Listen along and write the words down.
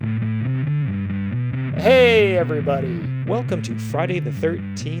Hey everybody! Welcome to Friday the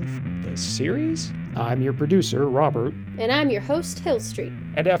 13th, the series? I'm your producer, Robert. And I'm your host, Hill Street.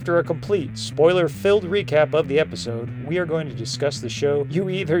 And after a complete, spoiler-filled recap of the episode, we are going to discuss the show you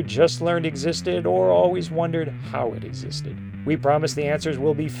either just learned existed or always wondered how it existed. We promise the answers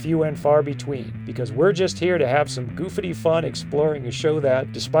will be few and far between, because we're just here to have some goofity fun exploring a show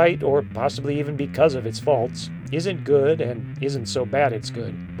that, despite or possibly even because of its faults, isn't good and isn't so bad it's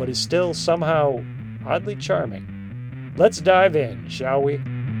good, but is still somehow oddly charming. Let's dive in, shall we? And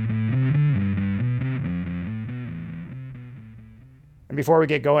before we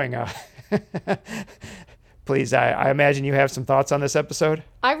get going, please, I imagine you have some thoughts on this episode?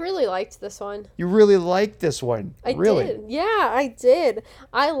 I really liked this one. You really liked this one? I really? did. Yeah, I did.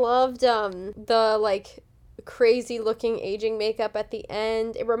 I loved the crazy looking aging makeup at the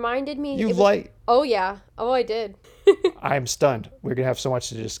end. It reminded me. Oh yeah. Oh, I did. I'm stunned. We're gonna have so much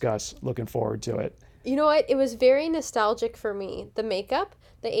to discuss. Looking forward to it. You know what? It was very nostalgic for me, the makeup,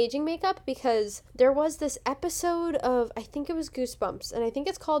 the aging makeup, because there was this episode of, I think it was Goosebumps, and I think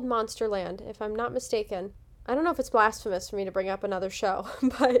it's called Monsterland, if I'm not mistaken. I don't know if it's blasphemous for me to bring up another show,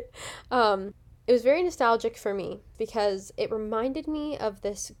 but it was very nostalgic for me because it reminded me of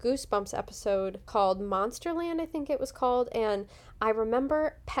this Goosebumps episode called Monsterland, I think it was called, and I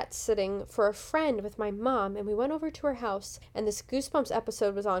remember pet sitting for a friend with my mom, and we went over to her house, and this Goosebumps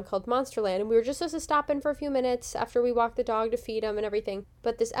episode was on called Monsterland, and we were just supposed to stop in for a few minutes after we walked the dog to feed him and everything,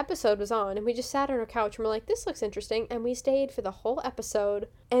 but this episode was on, and we just sat on our couch, and we're like, this looks interesting, and we stayed for the whole episode,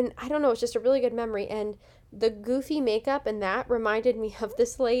 and I don't know, it's just a really good memory, and the goofy makeup and that reminded me of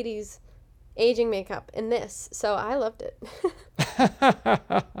this lady's aging makeup in this, so I loved it.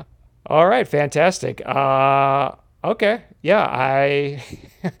 All right, fantastic. Okay, yeah,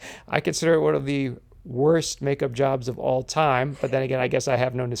 I consider it one of the worst makeup jobs of all time, but then again, I guess I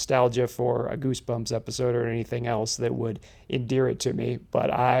have no nostalgia for a Goosebumps episode or anything else that would endear it to me,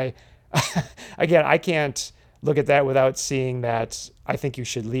 but I can't look at that without seeing that I think you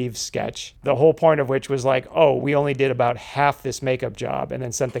should leave sketch. The whole point of which was like, oh, we only did about half this makeup job and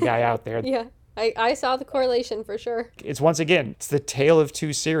then sent the guy out there. Yeah, I saw the correlation for sure. It's the tale of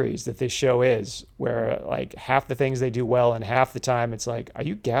two series that this show is, where like half the things they do well and half the time it's like, are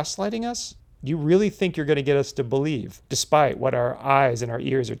you gaslighting us? You really think you're going to get us to believe, despite what our eyes and our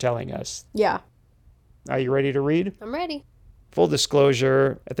ears are telling us? Yeah. Are you ready to read? I'm ready. Full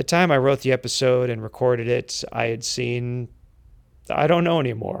disclosure, at the time I wrote the episode and recorded it, I had seen, I don't know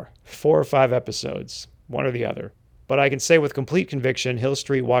anymore, 4 or 5 episodes, one or the other. But I can say with complete conviction, Hill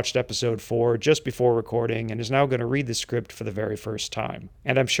Street watched episode 4 just before recording and is now going to read the script for the very first time.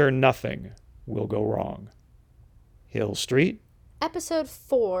 And I'm sure nothing will go wrong. Hill Street? Episode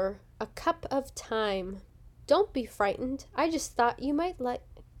 4, A Cup of Time. Don't be frightened. I just thought you might like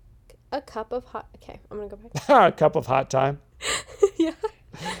a cup of hot... Okay, I'm going to go back. A cup of hot time? Yeah.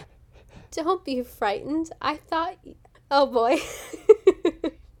 Don't be frightened. I thought... Oh, boy.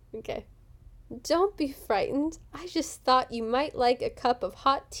 Okay. Don't be frightened. I just thought you might like a cup of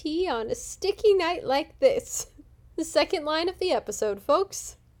hot tea on a sticky night like this. The second line of the episode,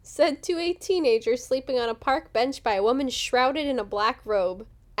 folks. Said to a teenager sleeping on a park bench by a woman shrouded in a black robe.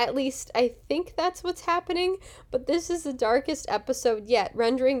 At least, I think that's what's happening, but this is the darkest episode yet,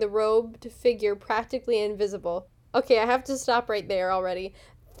 rendering the robed figure practically invisible. Okay, I have to stop right there already.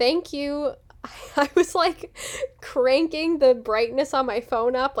 Thank you. I was like cranking the brightness on my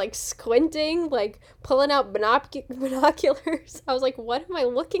phone up, like squinting, like pulling out binoculars. I was like, what am I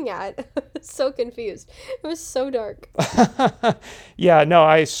looking at? I was so confused. It was so dark. Yeah, no,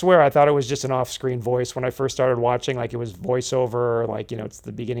 I swear I thought it was just an off-screen voice when I first started watching, like it was voiceover, like, it's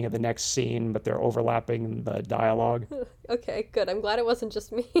the beginning of the next scene, but they're overlapping the dialogue. Okay, good. I'm glad it wasn't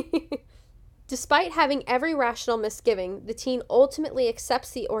just me. Despite having every rational misgiving, the teen ultimately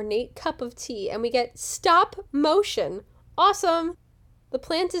accepts the ornate cup of tea, and we get stop motion. Awesome! The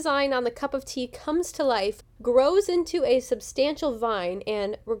plant design on the cup of tea comes to life, grows into a substantial vine,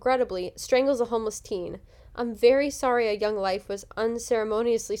 and, regrettably, strangles a homeless teen. I'm very sorry a young life was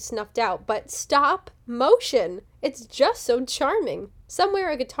unceremoniously snuffed out, but stop motion! It's just so charming.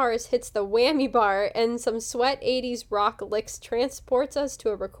 Somewhere a guitarist hits the whammy bar and some sweat 80s rock licks transports us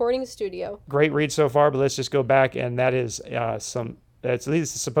to a recording studio. Great read so far, but let's just go back, and that is it's at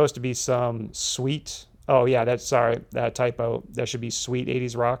least supposed to be some sweet, that typo. That should be sweet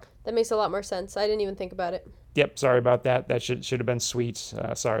 80s rock. That makes a lot more sense. I didn't even think about it. Yep, sorry about that. That should have been sweet.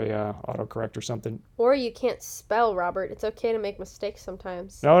 Sorry, autocorrect or something. Or you can't spell, Robert. It's okay to make mistakes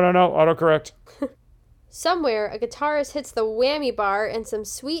sometimes. No, autocorrect. Somewhere, a guitarist hits the whammy bar and some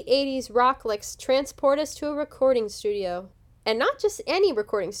sweet 80s rock licks transport us to a recording studio. And not just any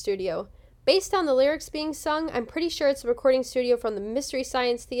recording studio, Based on the lyrics being sung, I'm pretty sure it's a recording studio from the Mystery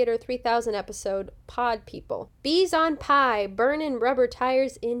Science Theater 3000 episode, Pod People. Bees on pie, burnin' rubber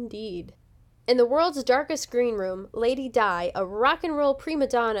tires indeed. In the world's darkest green room, Lady Di, a rock and roll prima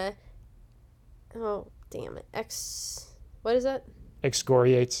donna... Oh, damn it. What is that?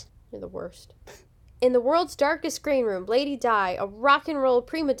 Excoriates. You're the worst. In the world's darkest green room, Lady Di, a rock and roll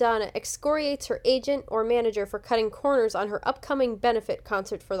prima donna, excoriates her agent or manager for cutting corners on her upcoming benefit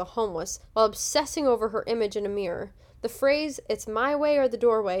concert for the homeless while obsessing over her image in a mirror. The phrase, "it's my way or the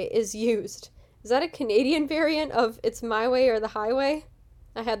doorway," is used. Is that a Canadian variant of "it's my way or the highway"?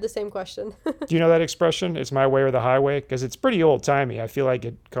 I had the same question. Do you know that expression, "it's my way or the highway"? Because it's pretty old-timey. I feel like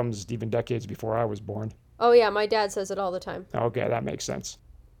it comes even decades before I was born. Oh yeah, my dad says it all the time. Okay, that makes sense.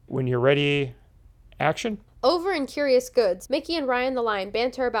 When you're ready, action? Over in Curious Goods, Mickey and Ryan the Lion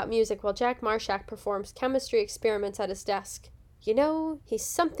banter about music while Jack Marshak performs chemistry experiments at his desk. You know, he's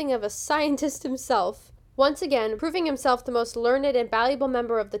something of a scientist himself. Once again, proving himself the most learned and valuable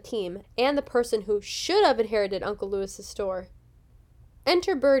member of the team, and the person who should have inherited Uncle Lewis's store.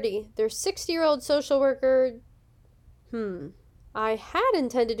 Enter Birdie, their 60-year-old social worker... I had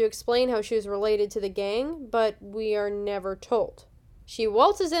intended to explain how she was related to the gang, but we are never told. She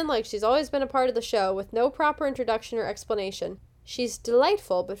waltzes in like she's always been a part of the show, with no proper introduction or explanation. She's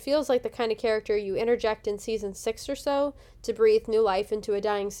delightful, but feels like the kind of character you interject in season 6 or so to breathe new life into a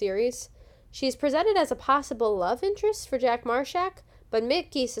dying series. She's presented as a possible love interest for Jack Marshak, but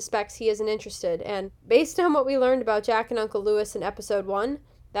Mickey suspects he isn't interested, and based on what we learned about Jack and Uncle Lewis in episode 1,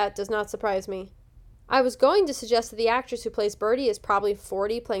 that does not surprise me. I was going to suggest that the actress who plays Birdie is probably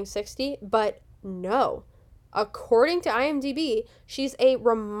 40 playing 60, but no. According to IMDb, she's a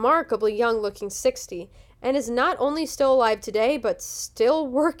remarkably young-looking 60, and is not only still alive today, but still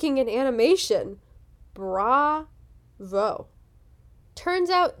working in animation. Bravo. Turns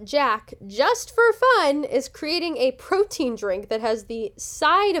out Jack, just for fun, is creating a protein drink that has the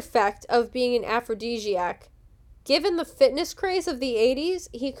side effect of being an aphrodisiac. Given the fitness craze of the 80s,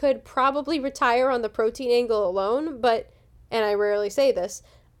 he could probably retire on the protein angle alone, but, and I rarely say this,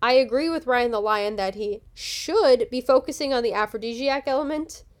 I agree with Ryan the Lion that he should be focusing on the aphrodisiac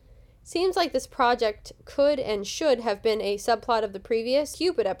element. Seems like this project could and should have been a subplot of the previous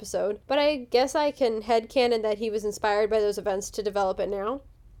Cupid episode, but I guess I can headcanon that he was inspired by those events to develop it now.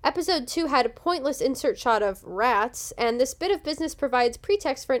 Episode 2 had a pointless insert shot of rats, and this bit of business provides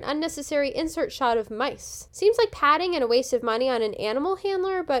pretext for an unnecessary insert shot of mice. Seems like padding and a waste of money on an animal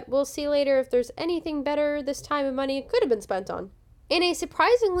handler, but we'll see later if there's anything better this time and money could have been spent on. In a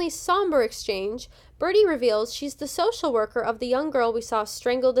surprisingly somber exchange, Birdie reveals she's the social worker of the young girl we saw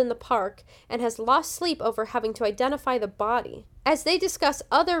strangled in the park and has lost sleep over having to identify the body. As they discuss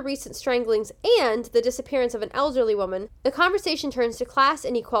other recent stranglings and the disappearance of an elderly woman, the conversation turns to class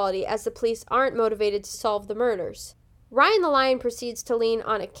inequality as the police aren't motivated to solve the murders. Ryan the Lion proceeds to lean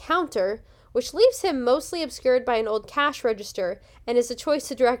on a counter, which leaves him mostly obscured by an old cash register and is a choice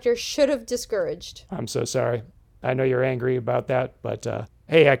the director should have discouraged. I'm so sorry. I know you're angry about that, but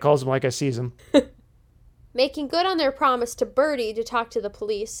hey, I calls him like I sees him. Making good on their promise to Birdie to talk to the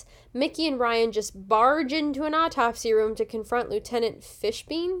police, Mickey and Ryan just barge into an autopsy room to confront Lieutenant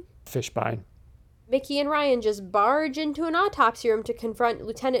Fishbein? Fishbein. Mickey and Ryan just barge into an autopsy room to confront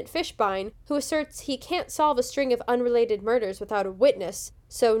Lieutenant Fishbein, who asserts he can't solve a string of unrelated murders without a witness,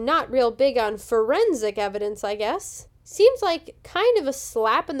 so not real big on forensic evidence, I guess. Seems like kind of a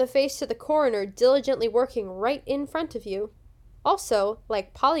slap in the face to the coroner diligently working right in front of you. Also,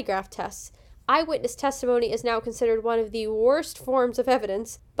 like polygraph tests, eyewitness testimony is now considered one of the worst forms of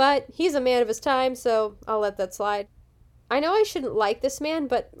evidence, but he's a man of his time, so I'll let that slide. I know I shouldn't like this man,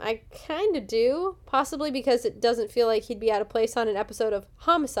 but I kinda do, possibly because it doesn't feel like he'd be out of place on an episode of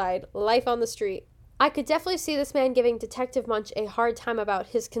Homicide: Life on the Street. I could definitely see this man giving Detective Munch a hard time about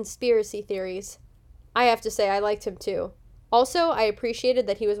his conspiracy theories. I have to say, I liked him too. Also, I appreciated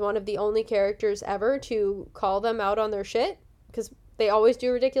that he was one of the only characters ever to call them out on their shit, because they always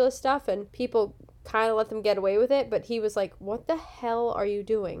do ridiculous stuff and people kind of let them get away with it, but he was like, what the hell are you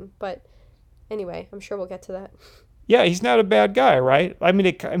doing? But anyway, I'm sure we'll get to that. Yeah, he's not a bad guy, right? I mean,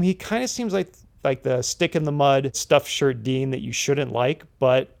 he kind of seems like the stick in the mud, stuffed shirt dean that you shouldn't like,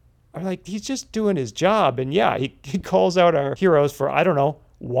 but like he's just doing his job. And yeah, he calls out our heroes for, I don't know,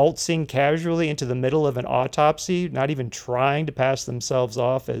 waltzing casually into the middle of an autopsy, not even trying to pass themselves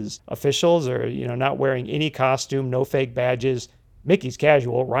off as officials or, not wearing any costume, no fake badges. Mickey's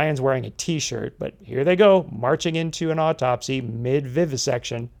casual, Ryan's wearing a t-shirt, but here they go, marching into an autopsy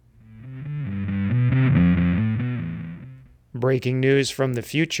mid-vivisection. Breaking news from the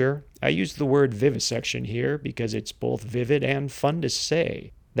future. I use the word vivisection here because it's both vivid and fun to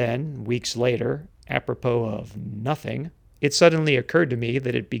say. Then, weeks later, apropos of nothing, it suddenly occurred to me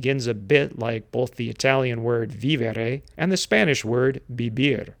that it begins a bit like both the Italian word vivere and the Spanish word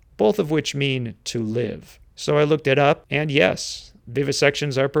vivir, both of which mean to live. So I looked it up, and yes,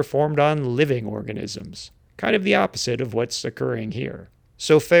 vivisections are performed on living organisms. Kind of the opposite of what's occurring here.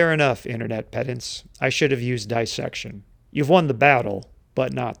 So fair enough, internet pedants. I should have used dissection. You've won the battle,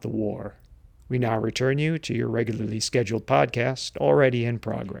 but not the war. We now return you to your regularly scheduled podcast, already in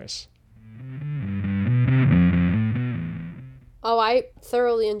progress. Oh, I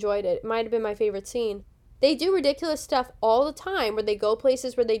thoroughly enjoyed it. It might have been my favorite scene. They do ridiculous stuff all the time where they go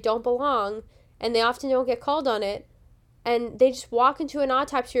places where they don't belong and they often don't get called on it. And they just walk into an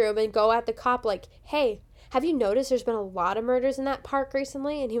autopsy room and go at the cop like, hey, have you noticed there's been a lot of murders in that park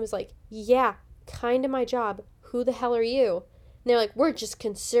recently? And he was like, yeah, kind of my job. Who the hell are you? And they're like, we're just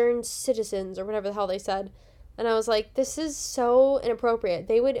concerned citizens or whatever the hell they said. And I was like, this is so inappropriate.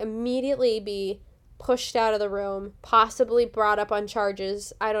 They would immediately be pushed out of the room, possibly brought up on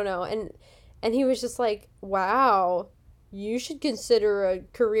charges. I don't know. And he was just like, wow, you should consider a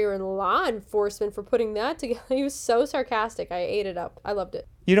career in law enforcement for putting that together. He was so sarcastic. I ate it up. I loved it.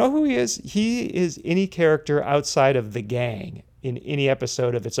 You know who he is? He is any character outside of the gang in any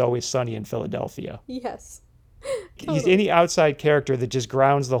episode of It's Always Sunny in Philadelphia. Yes. He's any outside character that just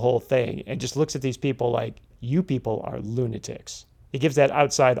grounds the whole thing and just looks at these people like, you people are lunatics. He gives that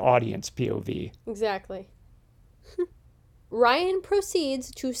outside audience POV. Exactly. Ryan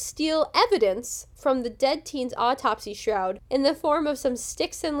proceeds to steal evidence from the dead teen's autopsy shroud in the form of some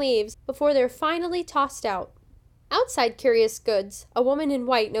sticks and leaves before they're finally tossed out. Outside Curious Goods, a woman in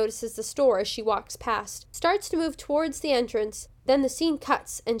white notices the store as she walks past, starts to move towards the entrance, then the scene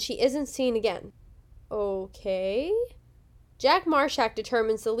cuts and she isn't seen again. Okay. Jack Marshak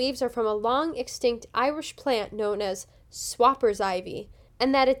determines the leaves are from a long-extinct Irish plant known as swapper's ivy,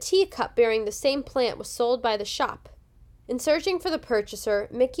 and that a teacup bearing the same plant was sold by the shop. In searching for the purchaser,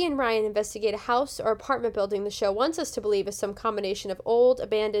 Mickey and Ryan investigate a house or apartment building the show wants us to believe is some combination of old,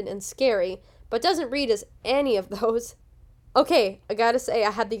 abandoned, and scary, but doesn't read as any of those. Okay, I gotta say,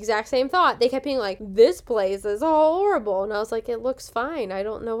 I had the exact same thought. They kept being like, this place is horrible. And I was like, it looks fine. I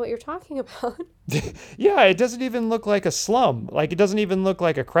don't know what you're talking about. Yeah, it doesn't even look like a slum. Like, it doesn't even look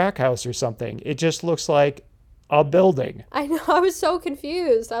like a crack house or something. It just looks like a building. I know, I was so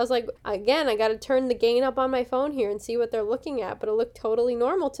confused. I was like, again, I gotta turn the gain up on my phone here and see what they're looking at, but it looked totally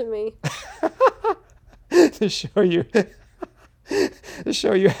normal to me. The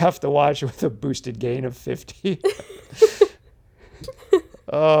show you have to watch with a boosted gain of 50.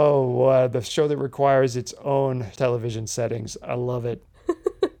 Oh, the show that requires its own television settings. I love it.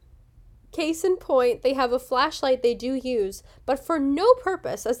 Case in point, they have a flashlight they do use, but for no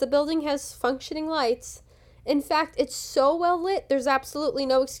purpose, as the building has functioning lights. In fact, it's so well lit, there's absolutely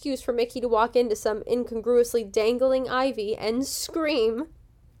no excuse for Mickey to walk into some incongruously dangling ivy and scream.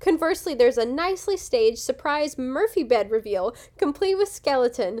 Conversely, there's a nicely staged surprise Murphy bed reveal, complete with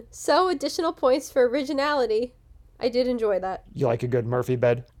skeleton, so additional points for originality. I did enjoy that. You like a good Murphy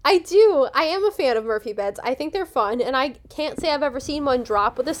bed? I do. I am a fan of Murphy beds. I think they're fun, and I can't say I've ever seen one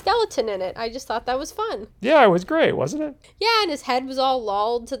drop with a skeleton in it. I just thought that was fun. Yeah, it was great, wasn't it? Yeah, and his head was all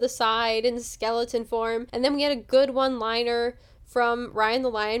lolled to the side in skeleton form. And then we had a good one-liner from Ryan the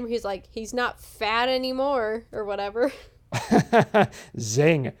Lion where he's like, he's not fat anymore, or whatever.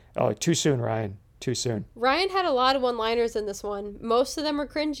 Zing. Oh, too soon, Ryan. Too soon. Ryan had a lot of one-liners in this one. Most of them were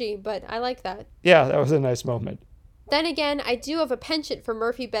cringy, but I like that. Yeah, that was a nice moment. Then again, I do have a penchant for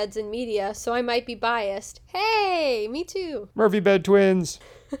Murphy beds in media, so I might be biased. Hey, me too. Murphy bed twins.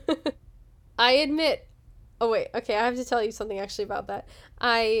 I admit. Oh wait, okay, I have to tell you something actually about that.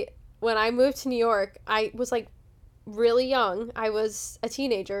 When I moved to New York, I was like really young. I was a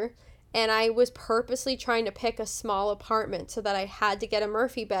teenager, and I was purposely trying to pick a small apartment so that I had to get a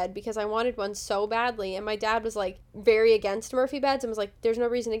Murphy bed because I wanted one so badly. And my dad was like very against Murphy beds and was like, "There's no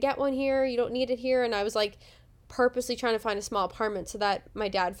reason to get one here. You don't need it here." And I was like purposely trying to find a small apartment so that my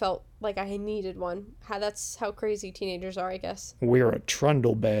dad felt like I needed one. That's how crazy teenagers are, I guess. We're a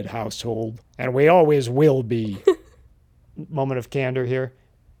trundle bed household, and we always will be. Moment of candor here.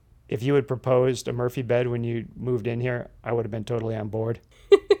 If you had proposed a Murphy bed when you moved in here, I would have been totally on board.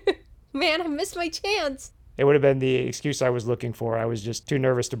 Man, I missed my chance. It would have been the excuse I was looking for. I was just too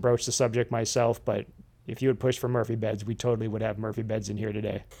nervous to broach the subject myself, but if you had pushed for Murphy beds, we totally would have Murphy beds in here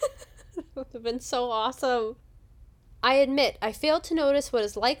today. It would have been so awesome. I admit, I failed to notice what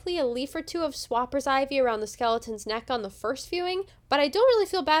is likely a leaf or two of swapper's ivy around the skeleton's neck on the first viewing, but I don't really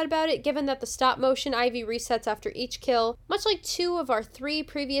feel bad about it given that the stop-motion ivy resets after each kill, much like 2 of our 3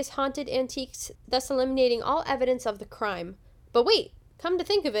 previous haunted antiques, thus eliminating all evidence of the crime. But wait, Come to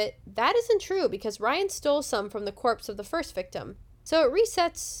think of it, that isn't true because Ryan stole some from the corpse of the first victim. So it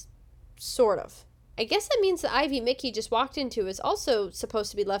resets, sort of. I guess that means the Ivy Mickey just walked into is also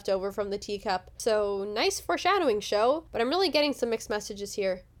supposed to be left over from the teacup. So nice foreshadowing, show, but I'm really getting some mixed messages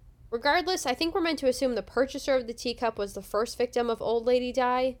here. Regardless, I think we're meant to assume the purchaser of the teacup was the first victim of Old Lady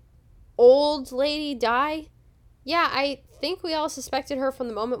Di. Old Lady Di? Yeah, I think we all suspected her from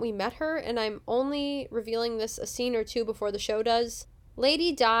the moment we met her, and I'm only revealing this a scene or two before the show does.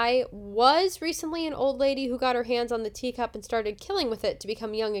 Lady Di was recently an old lady who got her hands on the teacup and started killing with it to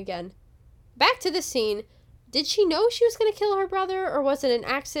become young again. Back to the scene. Did she know she was going to kill her brother, or was it an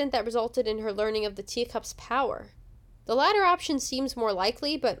accident that resulted in her learning of the teacup's power? The latter option seems more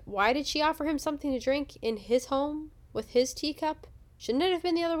likely, but why did she offer him something to drink in his home with his teacup? Shouldn't it have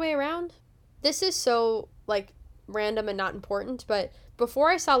been the other way around? This is so, random and not important, but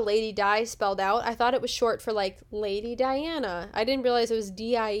before I saw Lady Di spelled out, I thought it was short for, Lady Diana. I didn't realize it was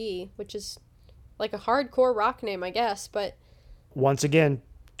D-I-E, which is, a hardcore rock name, I guess, but... Once again,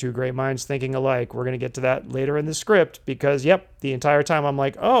 two great minds thinking alike. We're going to get to that later in the script because, the entire time I'm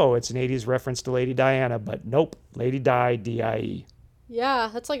like, oh, it's an 80s reference to Lady Diana, but nope, Lady Di, D-I-E. Yeah,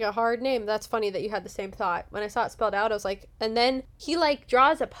 that's a hard name. That's funny that you had the same thought. When I saw it spelled out, I was like, and then he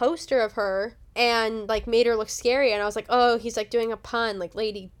draws a poster of her and made her look scary, and I was like, oh, he's doing a pun,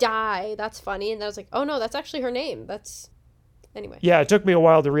 Lady Di. That's funny. And then I was like, oh no, that's actually her name. Anyway. Yeah, it took me a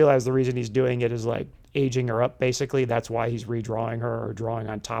while to realize the reason he's doing it is aging her up, basically. That's why he's redrawing her or drawing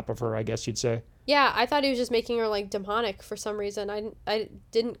on top of her, I guess you'd say. Yeah, I thought he was just making her demonic for some reason. I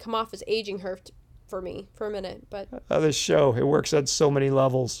didn't come off as aging her for me for a minute, but... This show, it works on so many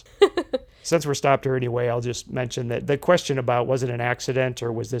levels. Since we're stopped here anyway, I'll just mention that the question about was it an accident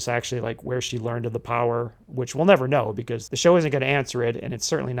or was this actually where she learned of the power, which we'll never know because the show isn't going to answer it and it's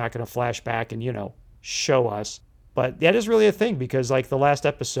certainly not going to flash back and, show us. But that is really a thing because the last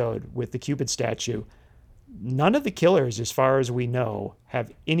episode with the Cupid statue, none of the killers, as far as we know,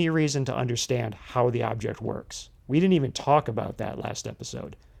 have any reason to understand how the object works. We didn't even talk about that last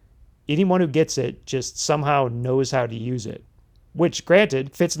episode. Anyone who gets it just somehow knows how to use it. Which,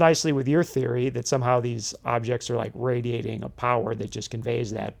 granted, fits nicely with your theory that somehow these objects are radiating a power that just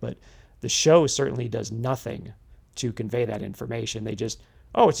conveys that. But the show certainly does nothing to convey that information. They just,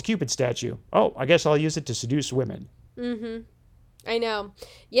 oh, it's a Cupid statue. Oh, I guess I'll use it to seduce women. Mm-hmm. I know.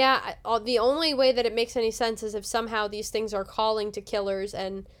 Yeah, the only way that it makes any sense is if somehow these things are calling to killers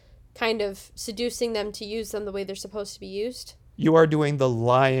and kind of seducing them to use them the way they're supposed to be used. You are doing the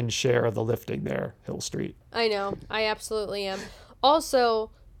lion's share of the lifting there, Hill Street. I know. I absolutely am.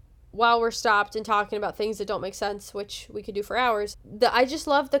 Also, while we're stopped and talking about things that don't make sense, which we could do for hours, I just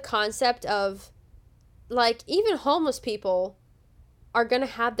love the concept of, even homeless people are going to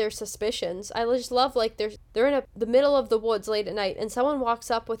have their suspicions. I just love, they're in the middle of the woods late at night, and someone walks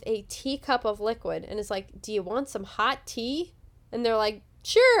up with a teacup of liquid and is like, do you want some hot tea? And they're like,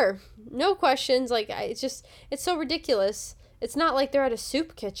 sure, no questions. It's so ridiculous. It's not like they're at a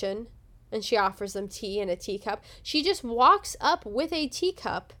soup kitchen and she offers them tea in a teacup. She just walks up with a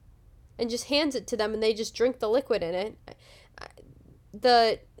teacup and just hands it to them and they just drink the liquid in it.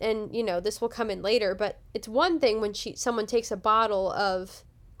 This will come in later, but it's one thing when someone takes a bottle of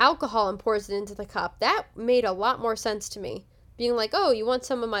alcohol and pours it into the cup. That made a lot more sense to me. Being like, oh, you want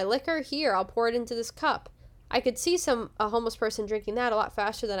some of my liquor? Here, I'll pour it into this cup. I could see a homeless person drinking that a lot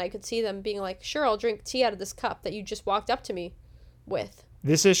faster than I could see them being like, sure, I'll drink tea out of this cup that you just walked up to me with.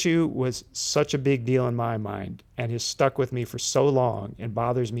 This issue was such a big deal in my mind and has stuck with me for so long and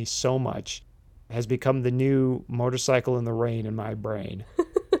bothers me so much, has become the new motorcycle in the rain in my brain.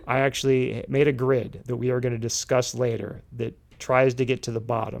 I actually made a grid that we are going to discuss later that tries to get to the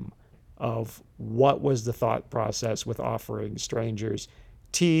bottom of what was the thought process with offering strangers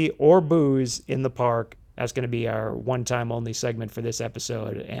tea or booze in the park. That's going to be our one-time only segment for this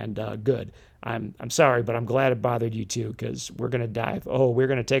episode, and good. I'm sorry, but I'm glad it bothered you too, because we're going to dive. We're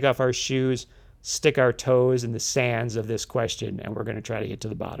going to take off our shoes, stick our toes in the sands of this question, and we're going to try to get to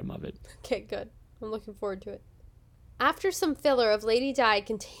the bottom of it. Okay, good. I'm looking forward to it. After some filler of Lady Di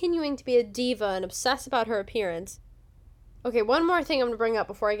continuing to be a diva and obsess about her appearance. Okay, one more thing I'm going to bring up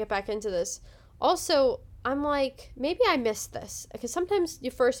before I get back into this. Also, I'm like, maybe I missed this, because sometimes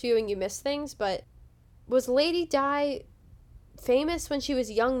your first viewing you miss things, but was Lady Di famous when she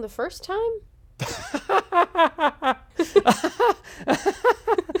was young the first time?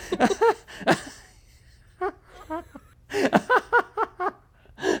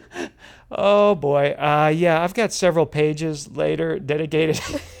 Oh boy. Yeah, I've got several pages later dedicated.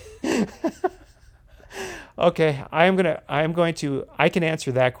 Okay, I can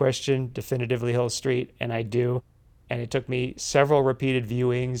answer that question definitively, Hill Street, and I do. and it took me several repeated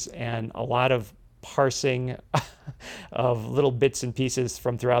viewings and a lot of parsing of little bits and pieces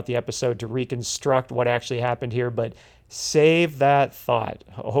from throughout the episode to reconstruct what actually happened here. But save that thought.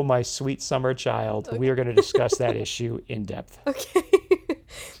 Oh, my sweet summer child. Okay. We are going to discuss that issue in depth. Okay.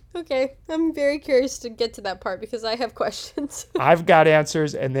 Okay. I'm very curious to get to that part because I have questions. I've got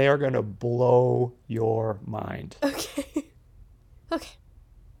answers, and they are going to blow your mind. Okay. Okay.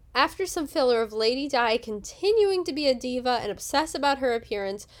 After some filler of Lady Di continuing to be a diva and obsess about her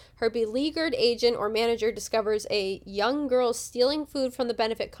appearance, her beleaguered agent or manager discovers a young girl stealing food from the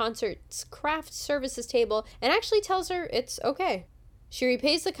benefit concert's craft services table and actually tells her it's okay. She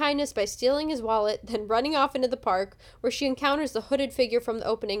repays the kindness by stealing his wallet, then running off into the park, where she encounters the hooded figure from the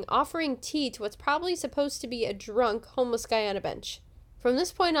opening offering tea to what's probably supposed to be a drunk, homeless guy on a bench. From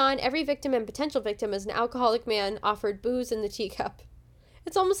this point on, every victim and potential victim is an alcoholic man offered booze in the teacup.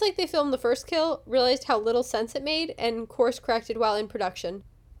 It's almost like they filmed the first kill, realized how little sense it made, and course-corrected while in production.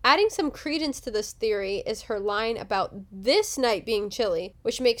 Adding some credence to this theory is her line about this night being chilly,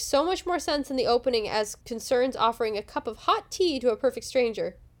 which makes so much more sense in the opening as concerns offering a cup of hot tea to a perfect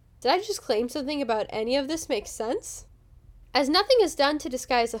stranger. Did I just claim something about any of this makes sense? As nothing is done to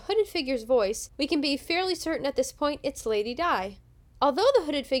disguise the hooded figure's voice, we can be fairly certain at this point it's Lady Di. Although the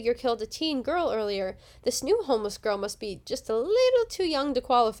hooded figure killed a teen girl earlier, this new homeless girl must be just a little too young to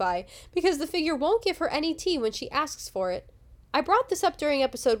qualify, because the figure won't give her any tea when she asks for it. I brought this up during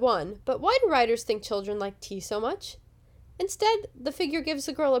episode 1, but why do writers think children like tea so much? Instead, the figure gives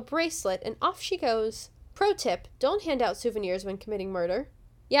the girl a bracelet and off she goes. Pro tip, don't hand out souvenirs when committing murder.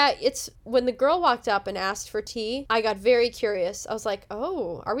 Yeah, it's when the girl walked up and asked for tea, I got very curious. I was like,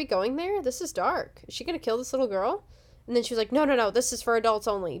 oh, are we going there? This is dark. Is she gonna kill this little girl? And then she was like, no, this is for adults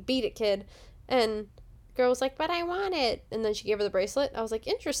only. Beat it, kid. And the girl was like, but I want it. And then she gave her the bracelet. I was like,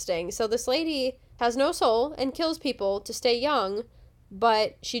 interesting. So this lady has no soul and kills people to stay young,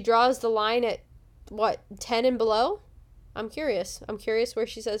 but she draws the line at, 10 and below? I'm curious. Where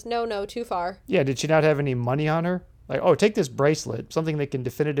she says, no, too far. Yeah, did she not have any money on her? Like, oh, take this bracelet, something that can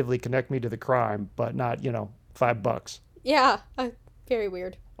definitively connect me to the crime, but not, $5. Yeah, very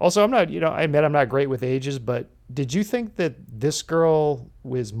weird. Also, I admit I'm not great with ages, but did you think that this girl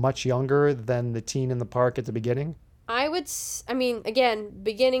was much younger than the teen in the park at the beginning?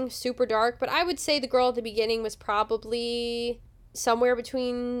 Beginning super dark, but I would say the girl at the beginning was probably somewhere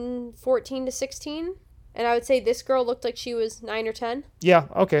between 14 to 16. And I would say this girl looked like she was 9 or 10. Yeah,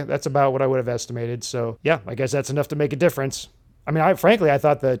 okay, that's about what I would have estimated. So, yeah, I guess that's enough to make a difference. I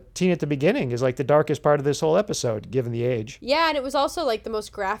thought the teen at the beginning is like the darkest part of this whole episode, given the age. Yeah, and it was also like the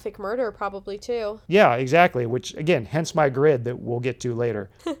most graphic murder probably too. Yeah, exactly, which again, hence my grid that we'll get to later.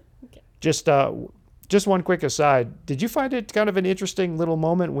 Okay. Just one quick aside. Did you find it kind of an interesting little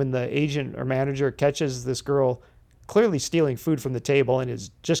moment when the agent or manager catches this girl clearly stealing food from the table and is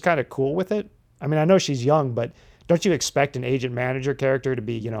just kind of cool with it? I know she's young, but don't you expect an agent manager character to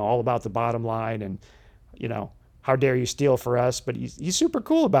be, all about the bottom line and, how dare you steal for us? But he's super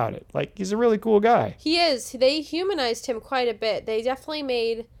cool about it. Like, he's a really cool guy. He is. They humanized him quite a bit. They definitely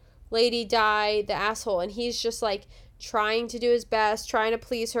made Lady Di the asshole, and he's just like trying to do his best, trying to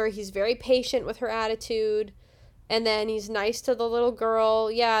please her. He's very patient with her attitude, and then he's nice to the little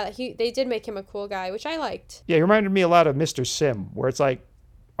girl. Yeah, they did make him a cool guy, which I liked. Yeah, he reminded me a lot of Mr. Sim, where it's like,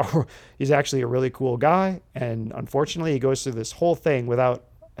 oh, he's actually a really cool guy, and unfortunately he goes through this whole thing without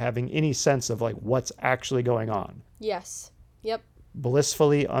having any sense of like what's actually going on. Yes. Yep.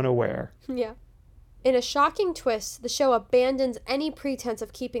 Blissfully unaware. Yeah. In a shocking twist, the show abandons any pretense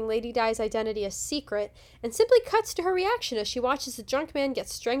of keeping Lady Di's identity a secret and simply cuts to her reaction as she watches the drunk man get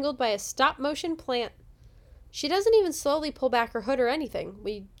strangled by a stop-motion plant. She doesn't even slowly pull back her hood or anything.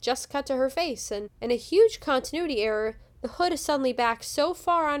 We just cut to her face, and in a huge continuity error, the hood is suddenly back so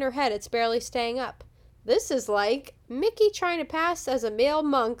far on her head it's barely staying up. This is like Mickey trying to pass as a male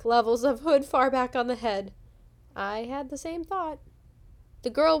monk levels of hood far back on the head. I had the same thought.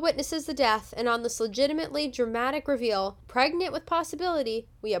 The girl witnesses the death, and on this legitimately dramatic reveal, pregnant with possibility,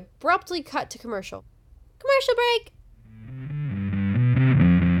 we abruptly cut to commercial. Commercial break!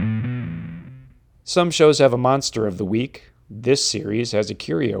 Some shows have a monster of the week. This series has a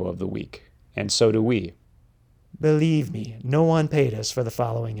curio of the week. And so do we. Believe me, no one paid us for the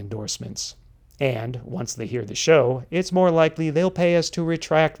following endorsements. And once they hear the show, it's more likely they'll pay us to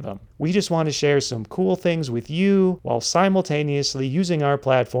retract them. We just want to share some cool things with you while simultaneously using our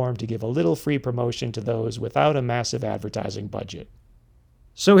platform to give a little free promotion to those without a massive advertising budget.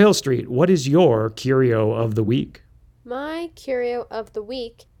 So Hill Street, what is your curio of the week? My curio of the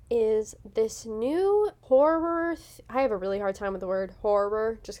week is this new horror. I have a really hard time with the word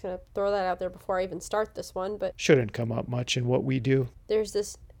horror. Just gonna throw that out there before I even start this one. But Shouldn't come up much in what we do. there's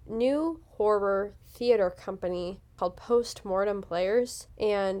this new horror theater company called Postmortem Players,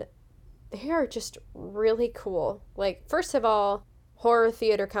 and they are just really cool. Like, first of all, horror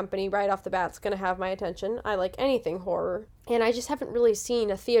theater company right off the bat's gonna have my attention. I like anything horror. And I just haven't really seen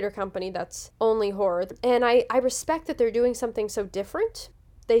a theater company that's only horror. And I respect that they're doing something so different.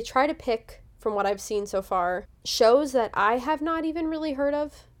 They try to pick, from what I've seen so far, shows that I have not even really heard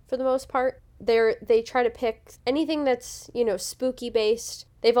of for the most part. They try to pick anything that's, spooky based.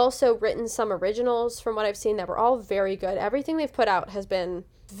 They've also written some originals from what I've seen that were all very good. Everything they've put out has been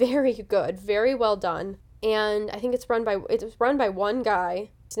very good, very well done. And I think it's run by one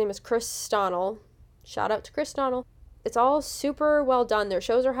guy. His name is Chris Stonnell. Shout out to Chris Stonnell. It's all super well done. Their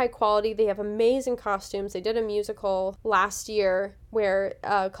shows are high quality. They have amazing costumes. They did a musical last year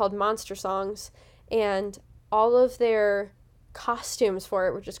called Monster Songs, and all of their costumes for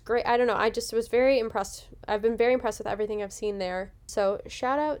it were just great. I don't know. I just was very impressed. I've been very impressed with everything I've seen there. So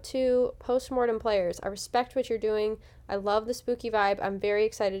shout out to Postmortem Players. I respect what you're doing. I love the spooky vibe. I'm very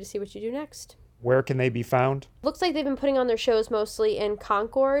excited to see what you do next. Where can they be found? Looks like they've been putting on their shows mostly in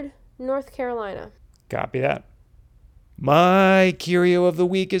Concord, North Carolina. Copy that. My curio of the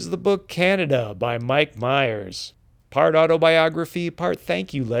week is the book Canada by Mike Myers. Part autobiography, part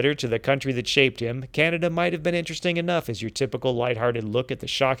thank you letter to the country that shaped him, Canada might have been interesting enough as your typical lighthearted look at the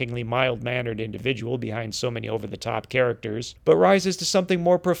shockingly mild-mannered individual behind so many over-the-top characters, but rises to something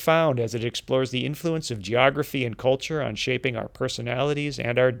more profound as it explores the influence of geography and culture on shaping our personalities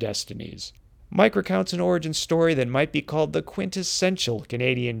and our destinies. Mike recounts an origin story that might be called the quintessential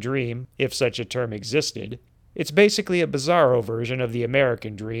Canadian dream, if such a term existed. It's basically a bizarro version of the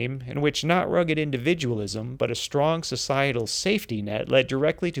American dream, in which not rugged individualism, but a strong societal safety net led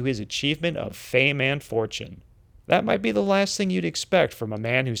directly to his achievement of fame and fortune. That might be the last thing you'd expect from a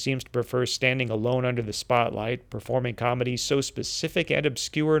man who seems to prefer standing alone under the spotlight, performing comedy so specific and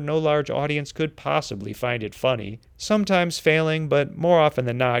obscure no large audience could possibly find it funny, sometimes failing, but more often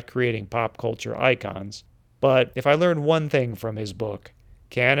than not creating pop culture icons. But if I learned one thing from his book,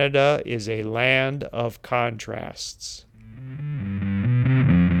 Canada is a land of contrasts.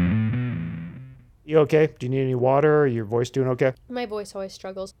 You okay? Do you need any water? Or your voice doing okay? My voice always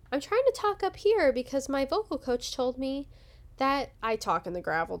struggles. I'm trying to talk up here because my vocal coach told me that I talk in the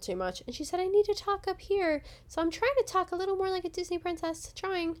gravel too much. And she said I need to talk up here. So I'm trying to talk a little more like a Disney princess.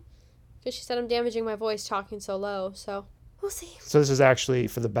 Trying. Because she said I'm damaging my voice talking so low. So we'll see. So this is actually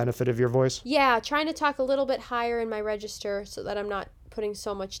for the benefit of your voice? Yeah, trying to talk a little bit higher in my register so that I'm not putting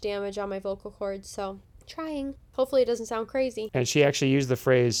so much damage on my vocal cords. So trying. Hopefully it doesn't sound crazy. And she actually used the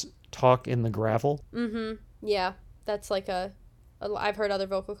phrase talk in the gravel. Yeah, that's like I've heard other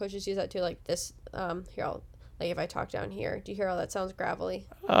vocal coaches use that too, like this. Here, if I talk down here, do you hear how that sounds gravelly?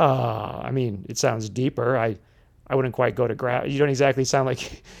 I mean, it sounds deeper. I wouldn't quite go to gravel. You don't exactly sound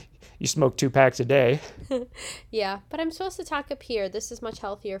like you smoke 2 packs a day. Yeah, but I'm supposed to talk up here. This is much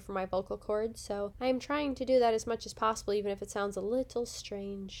healthier for my vocal cords, so I am trying to do that as much as possible, even if it sounds a little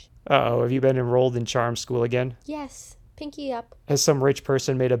strange. Uh-oh, have you been enrolled in charm school again? Yes, pinky up. Has some rich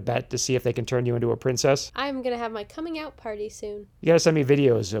person made a bet to see if they can turn you into a princess? I'm gonna have my coming out party soon. You gotta send me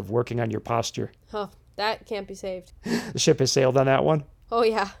videos of working on your posture. Oh, that can't be saved. The ship has sailed on that one. Oh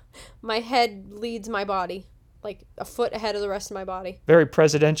yeah, my head leads my body, like a foot ahead of the rest of my body. Very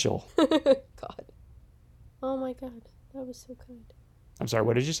presidential. God. Oh my God, that was so kind. I'm sorry,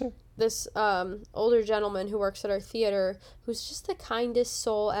 what did you say? This older gentleman who works at our theater, who's just the kindest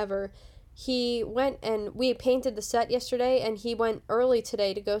soul ever. He went and we painted the set yesterday, and he went early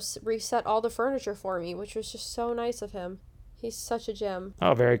today to go reset all the furniture for me, which was just so nice of him. He's such a gem.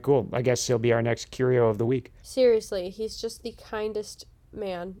 Oh, very cool. I guess he'll be our next curio of the week. Seriously, he's just the kindest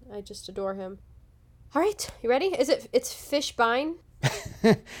man. I just adore him. All right, you ready? It's Fishbine?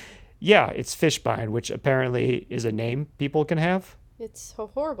 Yeah, it's Fishbine, which apparently is a name people can have. It's a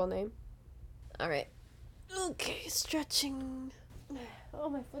horrible name. All right. Okay, stretching. Oh,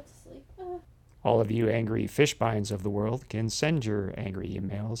 my foot's asleep. All of you angry Fishbines of the world can send your angry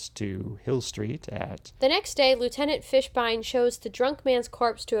emails to Hill Street at... The next day, Lieutenant Fishbine shows the drunk man's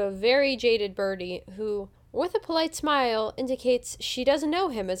corpse to a very jaded birdie who, with a polite smile, indicates she doesn't know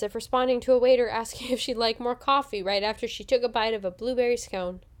him, as if responding to a waiter asking if she'd like more coffee right after she took a bite of a blueberry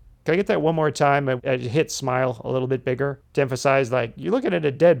scone. Can I get that one more time? Hit smile a little bit bigger to emphasize, like, you're looking at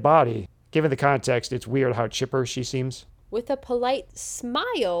a dead body. Given the context, it's weird how chipper she seems. With a polite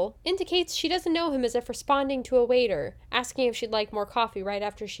smile, indicates she doesn't know him, as if responding to a waiter asking if she'd like more coffee right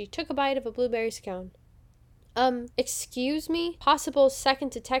after she took a bite of a blueberry scone. Excuse me? Possible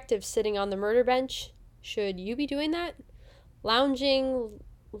second detective sitting on the murder bench. Should you be doing that? Lounging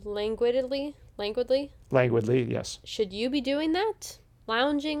languidly? Languidly, yes. Should you be doing that?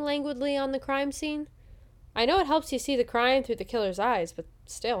 Lounging languidly on the crime scene? I know it helps you see the crime through the killer's eyes, but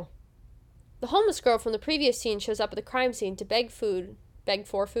still. The homeless girl from the previous scene shows up at the crime scene to beg food. Beg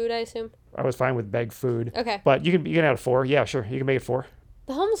for food, I assume? I was fine with beg food. Okay. But you can add a 4. Yeah, sure. You can make it 4.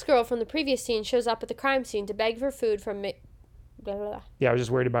 The homeless girl from the previous scene shows up at the crime scene to beg for food from blah, blah, blah. Yeah, I was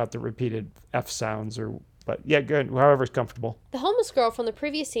just worried about the repeated F sounds but yeah, good. However's comfortable. The homeless girl from the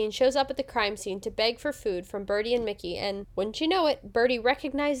previous scene shows up at the crime scene to beg for food from Birdie and Mickey, and wouldn't you know it, Birdie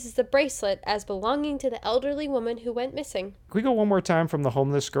recognizes the bracelet as belonging to the elderly woman who went missing. Can we go one more time from the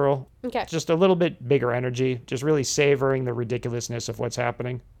homeless girl? Okay. Just a little bit bigger energy, just really savoring the ridiculousness of what's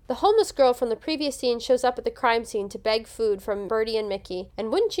happening. The homeless girl from the previous scene shows up at the crime scene to beg food from Birdie and Mickey, and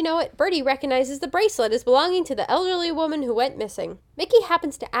wouldn't you know it, Birdie recognizes the bracelet as belonging to the elderly woman who went missing. Mickey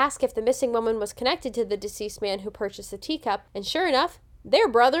happens to ask if the missing woman was connected to the deceased man who purchased the teacup, and sure enough, they're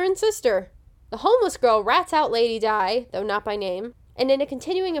brother and sister. The homeless girl rats out Lady Di, though not by name, and in a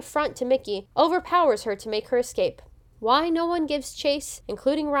continuing affront to Mickey, overpowers her to make her escape. Why no one gives chase,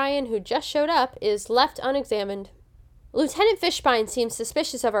 including Ryan, who just showed up, is left unexamined. Lieutenant Fishbine seems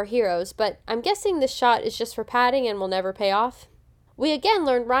suspicious of our heroes, but I'm guessing this shot is just for padding and will never pay off. We again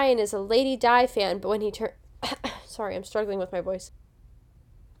learn Ryan is a Lady Di fan, but when he Sorry, I'm struggling with my voice.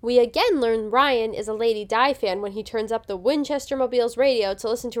 We again learn Ryan is a Lady Di fan when he turns up the Winchester Mobile's radio to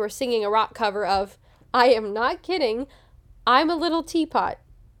listen to her singing a rock cover of, I am not kidding, I'm a Little Teapot.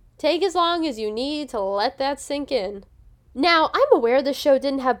 Take as long as you need to let that sink in. Now, I'm aware the show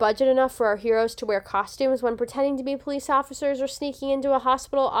didn't have budget enough for our heroes to wear costumes when pretending to be police officers or sneaking into a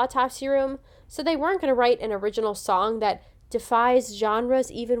hospital autopsy room, so they weren't going to write an original song that defies genres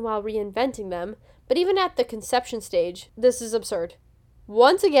even while reinventing them, but even at the conception stage, this is absurd.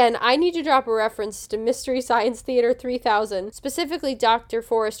 Once again, I need to drop a reference to Mystery Science Theater 3000, specifically Dr.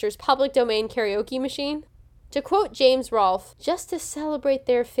 Forrester's public domain karaoke machine. To quote James Rolfe, just to celebrate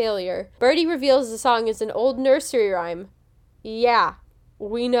their failure, Birdie reveals the song is an old nursery rhyme. Yeah,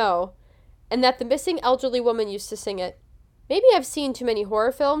 we know. And that the missing elderly woman used to sing it. Maybe I've seen too many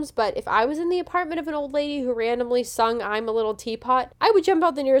horror films, but if I was in the apartment of an old lady who randomly sung I'm a Little Teapot, I would jump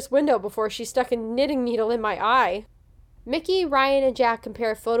out the nearest window before she stuck a knitting needle in my eye. Mickey, Ryan, and Jack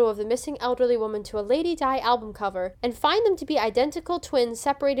compare a photo of the missing elderly woman to a Lady Di album cover and find them to be identical twins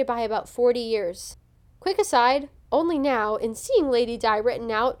separated by about 40 years. Quick aside, only now, in seeing Lady Di written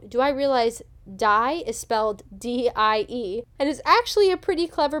out, do I realize Di is spelled D-I-E, and is actually a pretty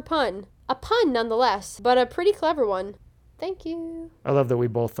clever pun. A pun nonetheless, but a pretty clever one. Thank you. I love that we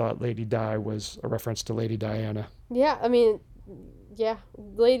both thought Lady Di was a reference to Lady Diana. Yeah, I mean, yeah,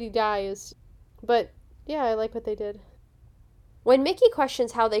 Lady Di is... But, yeah, I like what they did. When Mickey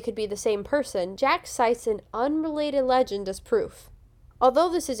questions how they could be the same person, Jack cites an unrelated legend as proof. Although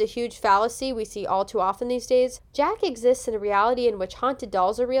this is a huge fallacy we see all too often these days, Jack exists in a reality in which haunted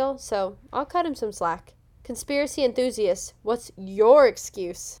dolls are real, so I'll cut him some slack. Conspiracy enthusiasts, what's your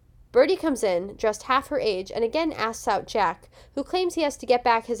excuse? Birdie comes in, dressed half her age, and again asks out Jack, who claims he has to get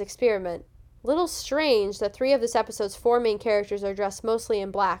back his experiment. Little strange that 3 of this episode's 4 main characters are dressed mostly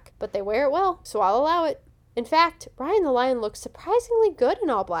in black, but they wear it well, so I'll allow it. In fact, Ryan the Lion looks surprisingly good in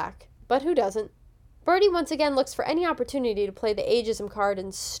all black, but who doesn't? Birdie once again looks for any opportunity to play the ageism card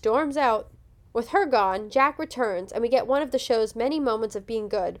and storms out. With her gone, Jack returns, and we get one of the show's many moments of being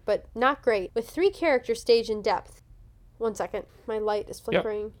good, but not great, with 3 characters staged in depth. 1 second, my light is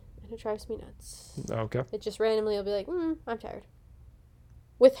flickering, and it drives me nuts. Okay. It just randomly will be like, I'm tired.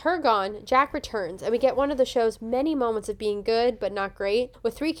 With her gone, Jack returns, and we get one of the show's many moments of being good, but not great,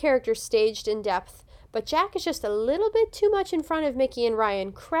 with 3 characters staged in depth. But Jack is just a little bit too much in front of Mickey and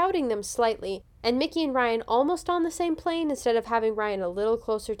Ryan, crowding them slightly, and Mickey and Ryan almost on the same plane instead of having Ryan a little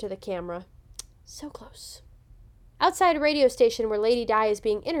closer to the camera. So close. Outside a radio station where Lady Di is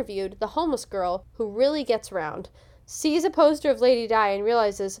being interviewed, the homeless girl, who really gets around, sees a poster of Lady Di and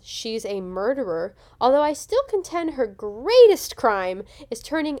realizes she's a murderer, although I still contend her greatest crime is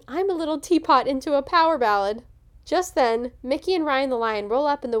turning I'm a Little Teapot into a power ballad. Just then, Mickey and Ryan the Lion roll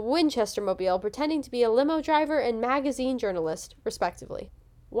up in the Winchester Mobile, pretending to be a limo driver and magazine journalist, respectively.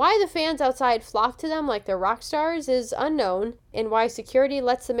 Why the fans outside flock to them like they're rock stars is unknown, and why security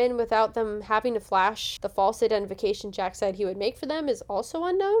lets them in without them having to flash the false identification Jack said he would make for them is also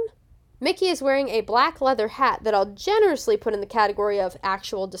unknown. Mickey is wearing a black leather hat that I'll generously put in the category of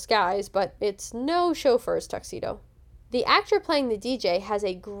actual disguise, but it's no chauffeur's tuxedo. The actor playing the DJ has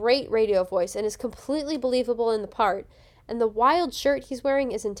a great radio voice and is completely believable in the part, and the wild shirt he's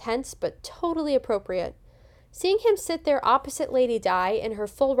wearing is intense but totally appropriate. Seeing him sit there opposite Lady Di in her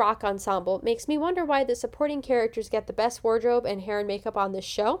full rock ensemble makes me wonder why the supporting characters get the best wardrobe and hair and makeup on this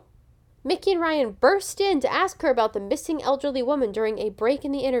show. Mickey and Ryan burst in to ask her about the missing elderly woman during a break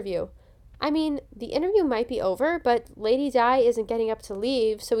in the interview. I mean, the interview might be over, but Lady Di isn't getting up to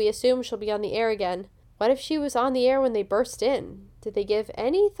leave, so we assume she'll be on the air again. What if she was on the air when they burst in? Did they give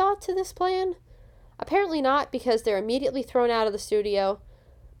any thought to this plan? Apparently not, because they're immediately thrown out of the studio.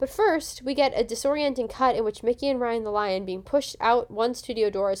 But first, we get a disorienting cut in which Mickey and Ryan the Lion being pushed out one studio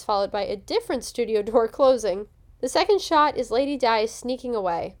door is followed by a different studio door closing. The second shot is Lady Di sneaking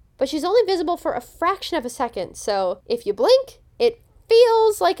away, but she's only visible for a fraction of a second, so if you blink, it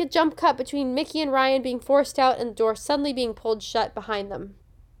feels like a jump cut between Mickey and Ryan being forced out and the door suddenly being pulled shut behind them.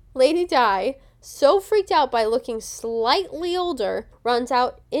 Lady Di, so freaked out by looking slightly older, runs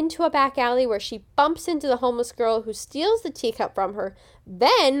out into a back alley where she bumps into the homeless girl who steals the teacup from her,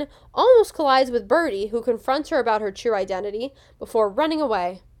 then almost collides with Birdie, who confronts her about her true identity, before running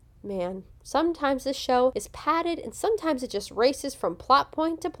away. Man, sometimes this show is padded and sometimes it just races from plot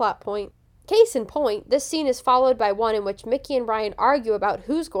point to plot point. Case in point, this scene is followed by one in which Mickey and Ryan argue about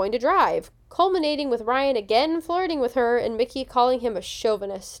who's going to drive, culminating with Ryan again flirting with her and Mickey calling him a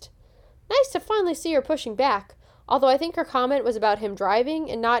chauvinist. Nice to finally see her pushing back, although I think her comment was about him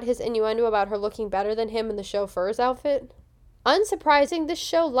driving and not his innuendo about her looking better than him in the chauffeur's outfit. Unsurprising, this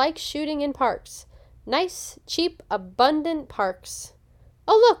show likes shooting in parks. Nice, cheap, abundant parks.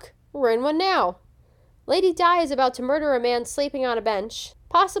 Oh look, we're in one now. Lady Di is about to murder a man sleeping on a bench,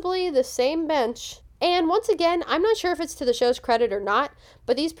 possibly the same bench. And once again, I'm not sure if it's to the show's credit or not,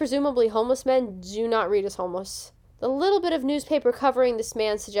 but these presumably homeless men do not read as homeless. The little bit of newspaper covering this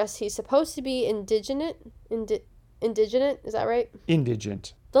man suggests he's supposed to be indigent, is that right?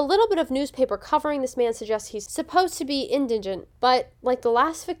 Indigent. The little bit of newspaper covering this man suggests he's supposed to be indigent, but like the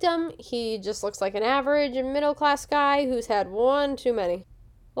last victim, he just looks like an average middle-class guy who's had one too many.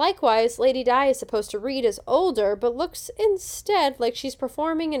 Likewise, Lady Di is supposed to read as older, but looks instead like she's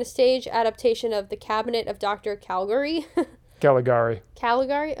performing in a stage adaptation of The Cabinet of Dr. Caligari. Caligari?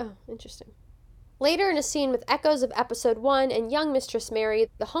 Oh, interesting. Later in a scene with echoes of episode 1 and young Mistress Mary,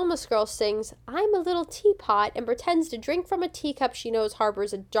 the homeless girl sings, "I'm a little teapot," and pretends to drink from a teacup she knows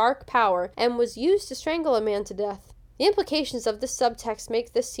harbors a dark power and was used to strangle a man to death. The implications of this subtext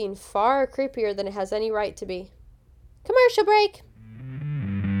make this scene far creepier than it has any right to be. Commercial break!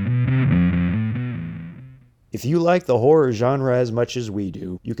 If you like the horror genre as much as we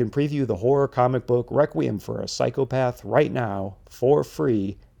do, you can preview the horror comic book Requiem for a Psychopath right now, for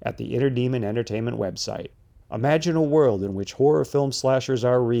free, at the Inner Demon Entertainment website. Imagine a world in which horror film slashers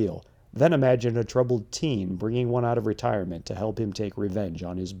are real, then imagine a troubled teen bringing one out of retirement to help him take revenge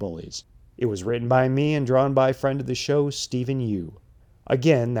on his bullies. It was written by me and drawn by friend of the show, Stephen Yu.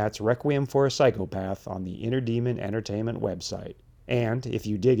 Again, that's Requiem for a Psychopath on the Inner Demon Entertainment website. And, if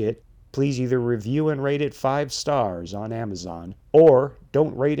you dig it, please either review and rate it 5 stars on Amazon, or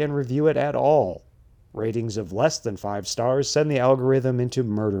don't rate and review it at all. Ratings of less than 5 stars send the algorithm into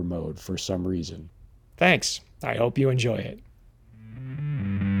murder mode for some reason. Thanks. I hope you enjoy it.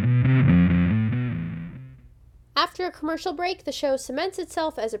 After a commercial break, the show cements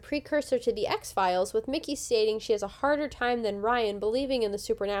itself as a precursor to The X-Files, with Mickey stating she has a harder time than Ryan believing in the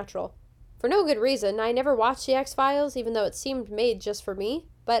supernatural. For no good reason, I never watched The X-Files, even though it seemed made just for me,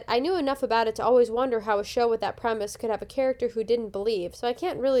 but I knew enough about it to always wonder how a show with that premise could have a character who didn't believe, so I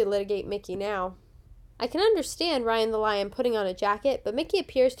can't really litigate Mickey now. I can understand Ryan the Lion putting on a jacket, but Mickey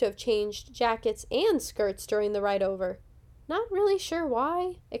appears to have changed jackets and skirts during the ride over. Not really sure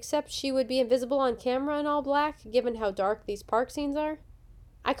why, except she would be invisible on camera in all black, given how dark these park scenes are.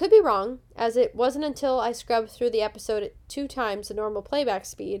 I could be wrong, as it wasn't until I scrubbed through the episode at 2 times the normal playback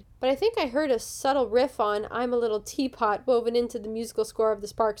speed, but I think I heard a subtle riff on "I'm a Little Teapot" woven into the musical score of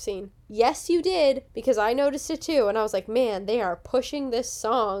this park scene. Yes, you did, because I noticed it too, and I was like, man, they are pushing this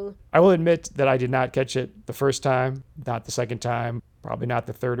song. I will admit that I did not catch it the first time, not the second time, probably not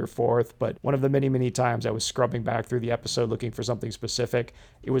the third or fourth, but one of the many, many times I was scrubbing back through the episode looking for something specific.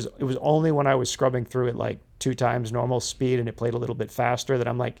 It was only when I was scrubbing through it like 2 times normal speed and it played a little bit faster that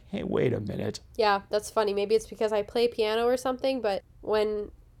I'm like, hey, wait a minute. Yeah, that's funny. Maybe it's because I play piano or something, but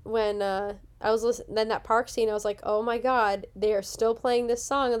when I was listening, then that park scene, I was like, oh my god, they are still playing this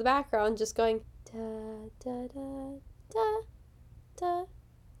song in the background, just going da da da da da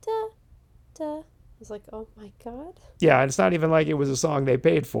da da. I was like, oh my god. Yeah, and it's not even like it was a song they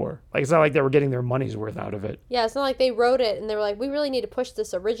paid for. Like, it's not like they were getting their money's worth out of it. Yeah, it's not like they wrote it and they were like, we really need to push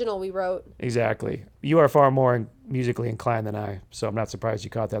this original we wrote. Exactly. You are far more musically inclined than I, so I'm not surprised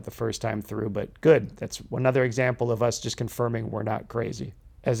you caught that the first time through, but good. That's another example of us just confirming we're not crazy,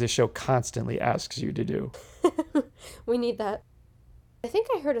 as this show constantly asks you to do. We need that. I think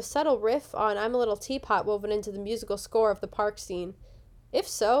I heard a subtle riff on I'm a Little Teapot woven into the musical score of the park scene. If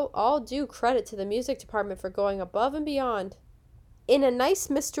so, all due credit to the music department for going above and beyond. In a nice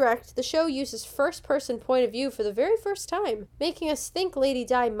misdirect, the show uses first-person point of view for the very first time, making us think Lady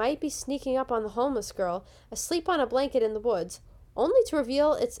Di might be sneaking up on the homeless girl, asleep on a blanket in the woods, only to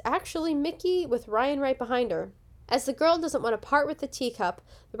reveal it's actually Mickey with Ryan right behind her. As the girl doesn't want to part with the teacup,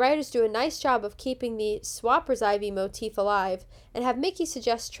 the writers do a nice job of keeping the Swapper's Ivy motif alive, and have Mickey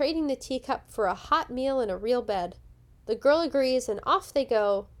suggest trading the teacup for a hot meal and a real bed. The girl agrees, and off they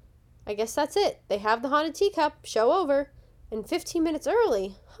go. I guess that's it. They have the haunted teacup. Show over. And 15 minutes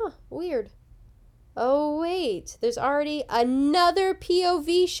early. Huh, weird. Oh, wait. There's already another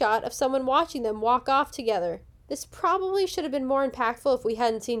POV shot of someone watching them walk off together. This probably should have been more impactful if we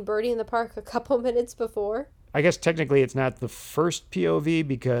hadn't seen Birdie in the park a couple minutes before. I guess technically it's not the first POV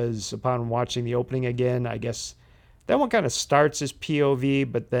because upon watching the opening again, I guess that one kind of starts as POV,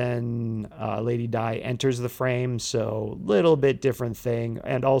 but then Lady Di enters the frame, so little bit different thing.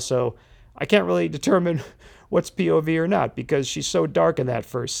 And also, I can't really determine what's POV or not because she's so dark in that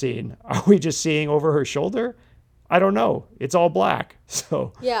first scene. Are we just seeing over her shoulder? I don't know. It's all black,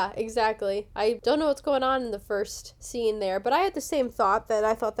 so... Yeah, exactly. I don't know what's going on in the first scene there, but I had the same thought that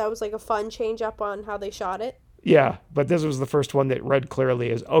I thought that was like a fun change up on how they shot it. Yeah, but this was the first one that read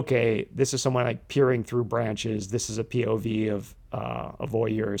clearly as, okay, this is someone like peering through branches. This is a POV of a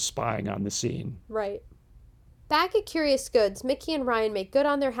voyeur spying on the scene. Right. Back at Curious Goods, Mickey and Ryan make good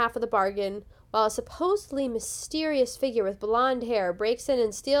on their half of the bargain, while a supposedly mysterious figure with blonde hair breaks in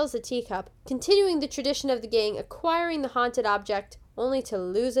and steals the teacup, continuing the tradition of the gang acquiring the haunted object, only to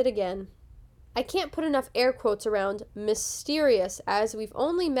lose it again. I can't put enough air quotes around mysterious, as we've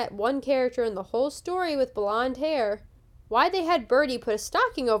only met one character in the whole story with blonde hair. Why they had Birdie put a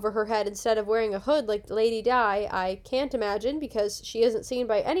stocking over her head instead of wearing a hood like Lady Di, I can't imagine, because she isn't seen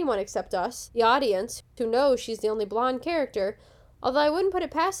by anyone except us, the audience, who knows she's the only blonde character, although I wouldn't put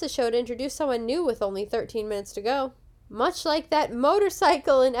it past the show to introduce someone new with only 13 minutes to go. Much like that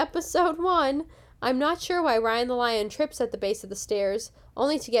motorcycle in episode 1, I'm not sure why Ryan the Lion trips at the base of the stairs,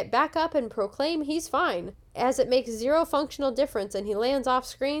 only to get back up and proclaim he's fine, as it makes zero functional difference and he lands off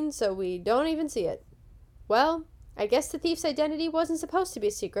screen so we don't even see it. Well, I guess the thief's identity wasn't supposed to be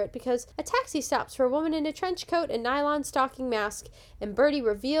a secret because a taxi stops for a woman in a trench coat and nylon stocking mask, and Birdie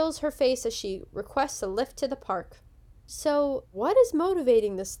reveals her face as she requests a lift to the park. So, what is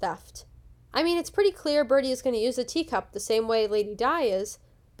motivating this theft? I mean, it's pretty clear Birdie is going to use a teacup the same way Lady Di is,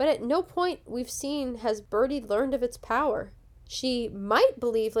 but at no point we've seen has Birdie learned of its power. She might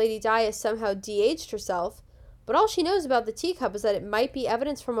believe Lady Di has somehow de-aged herself, but all she knows about the teacup is that it might be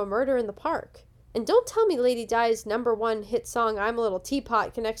evidence from a murder in the park. And don't tell me Lady Di's #1 hit song, I'm a Little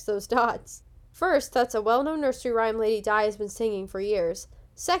Teapot, connects those dots. First, that's a well-known nursery rhyme Lady Di has been singing for years.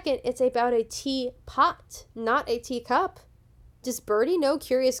 Second, it's about a teapot, not a teacup. Does Birdie know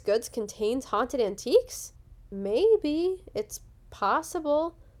Curious Goods contains haunted antiques? Maybe. It's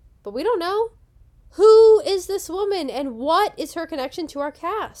possible. But we don't know. Who is this woman, and what is her connection to our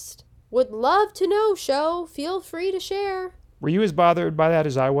cast? Would love to know, show. Feel free to share. Were you as bothered by that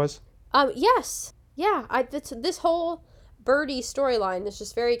as I was? Yes. Yeah, this whole Birdie storyline is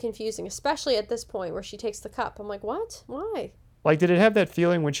just very confusing, especially at this point where she takes the cup. I'm like, what? Why? Like, did it have that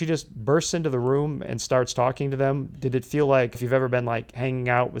feeling when she just bursts into the room and starts talking to them? Did it feel like if you've ever been, like, hanging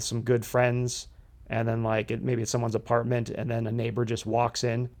out with some good friends and then, like, maybe it's someone's apartment and then a neighbor just walks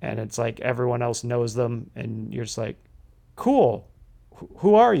in and it's like everyone else knows them and you're just like, cool,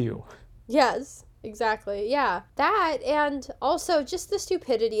 who are you? Yes, exactly. Yeah, that, and also just the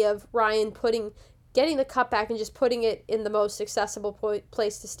stupidity of Ryan getting the cup back and just putting it in the most accessible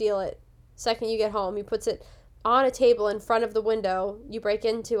place to steal it. Second you get home, he puts it on a table in front of the window you break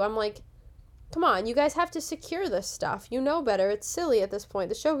into. I'm like, come on, you guys have to secure this stuff. You know better. It's silly at this point.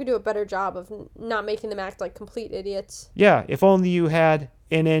 The show could do a better job of not making them act like complete idiots. Yeah, if only you had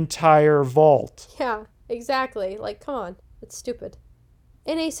an entire vault. Yeah, exactly. Like, come on. It's stupid.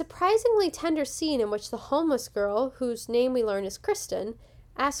 In a surprisingly tender scene in which the homeless girl, whose name we learn is Kristen,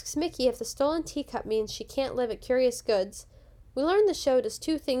 asks Mickey if the stolen teacup means she can't live at Curious Goods, we learn the show does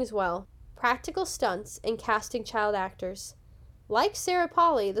two things well: practical stunts and casting child actors. Like Sarah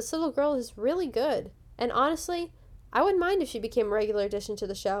Polley, this little girl is really good, and honestly, I wouldn't mind if she became a regular addition to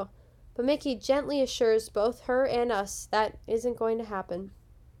the show, but Mickey gently assures both her and us that isn't going to happen.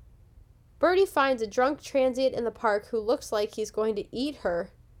 Birdie finds a drunk transient in the park who looks like he's going to eat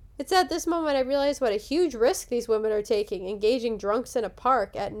her. It's at this moment I realize what a huge risk these women are taking, engaging drunks in a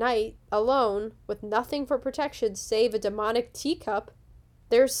park at night, alone, with nothing for protection save a demonic teacup.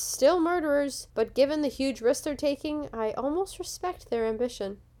 They're still murderers, but given the huge risk they're taking, I almost respect their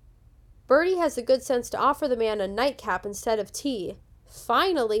ambition. Birdie has the good sense to offer the man a nightcap instead of tea.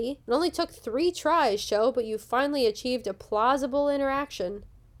 Finally! It only took 3 tries, show, but you finally achieved a plausible interaction.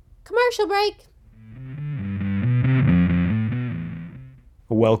 Commercial break!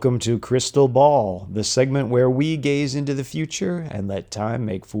 Welcome to Crystal Ball, the segment where we gaze into the future and let time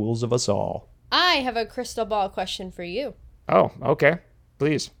make fools of us all. I have a crystal ball question for you. Oh, okay.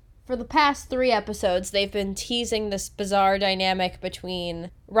 Please. For the past 3 episodes, they've been teasing this bizarre dynamic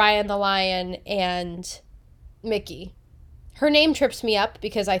between Ryan the Lion and Mickey. Her name trips me up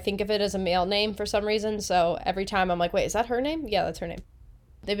because I think of it as a male name for some reason, so every time I'm like, wait, is that her name? Yeah, that's her name.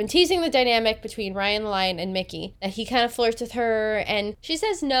 They've been teasing the dynamic between Ryan the Lion and Mickey. That he kind of flirts with her, and she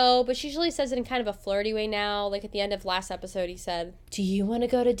says no, but she usually says it in kind of a flirty way now. Like at the end of last episode, he said, "Do you want to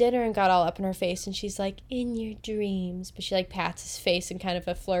go to dinner?" and got all up in her face, and she's like, "In your dreams." But she like pats his face in kind of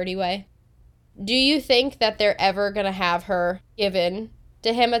a flirty way. Do you think that they're ever going to have her give in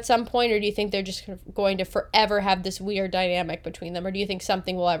to him at some point, or do you think they're just going to forever have this weird dynamic between them, or do you think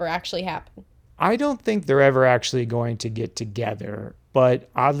something will ever actually happen? I don't think they're ever actually going to get together,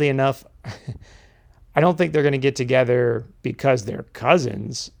 but oddly enough, I don't think they're going to get together because they're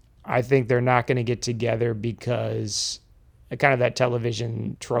cousins. I think they're not going to get together because kind of that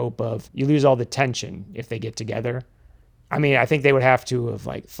television trope of you lose all the tension if they get together. I mean, I think they would have to have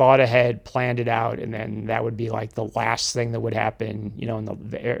like thought ahead, planned it out, and then that would be like the last thing that would happen, you know, in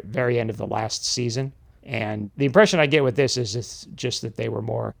the very end of the last season. And the impression I get with this is it's just that they were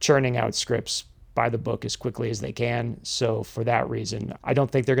more churning out scripts by the book as quickly as they can. So for that reason, I don't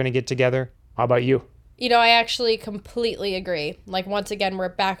think they're going to get together. How about you? You know, I actually completely agree. Like, once again, we're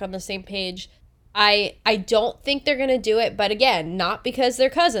back on the same page. I don't think they're going to do it, but again, not because they're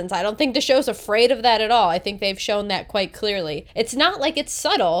cousins. I don't think the show's afraid of that at all. I think they've shown that quite clearly. It's not like it's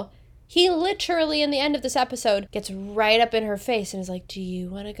subtle. He literally, in the end of this episode, gets right up in her face and is like, "Do you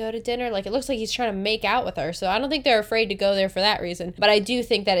want to go to dinner?" Like, it looks like he's trying to make out with her. So I don't think they're afraid to go there for that reason. But I do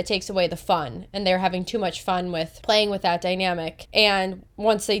think that it takes away the fun. And they're having too much fun with playing with that dynamic. And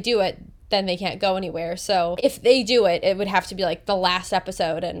once they do it, then they can't go anywhere. So if they do it, it would have to be like the last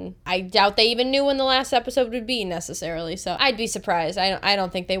episode. And I doubt they even knew when the last episode would be necessarily. So I'd be surprised. I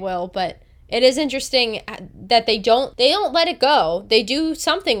don't think they will. But it is interesting that they don't let it go. They do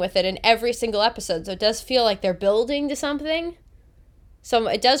something with it in every single episode. So it does feel like they're building to something. So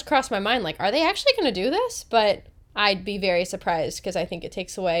it does cross my mind, like, are they actually going to do this? But I'd be very surprised because I think it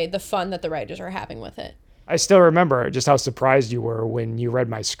takes away the fun that the writers are having with it. I still remember just how surprised you were when you read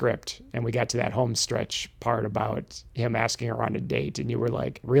my script and we got to that home stretch part about him asking her on a date, and you were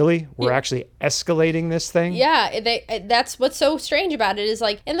like, "Really? We're actually escalating this thing?" Yeah, that's what's so strange about it is,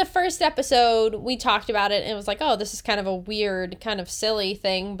 like, in the first episode, we talked about it and it was like, oh, this is kind of a weird, kind of silly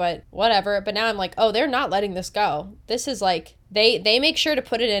thing, but whatever. But now I'm like, oh, they're not letting this go. This is like, they make sure to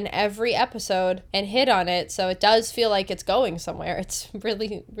put it in every episode and hit on it, so it does feel like it's going somewhere. It's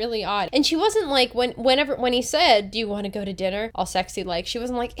really, really odd. And she wasn't like, when he said, "Do you want to go to dinner?" all sexy like, she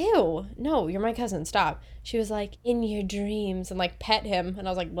wasn't like, "Ew, no, you're my cousin, stop." She was like, "In your dreams," and like pet him, and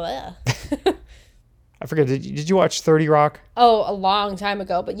I was like, bleh. I forget, did you watch 30 Rock? Oh, a long time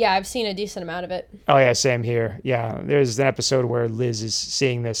ago, but yeah, I've seen a decent amount of it. Oh yeah, same here. Yeah, there's an episode where Liz is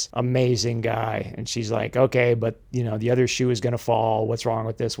seeing this amazing guy and she's like, "Okay, but you know, the other shoe is going to fall. What's wrong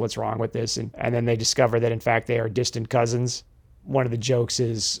with this? What's wrong with this?" And then they discover that in fact they are distant cousins. One of the jokes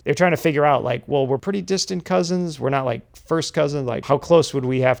is they're trying to figure out like, well, we're pretty distant cousins. We're not like first cousins. Like, how close would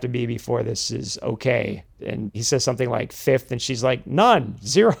we have to be before this is okay? And he says something like fifth and she's like, "None,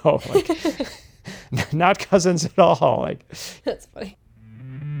 0." Like, not cousins at all. Like, that's funny.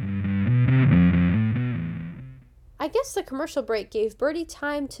 I guess the commercial break gave Birdie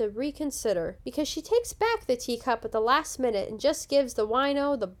time to reconsider, because she takes back the teacup at the last minute and just gives the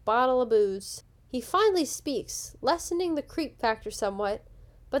wino the bottle of booze. He finally speaks, lessening the creep factor somewhat,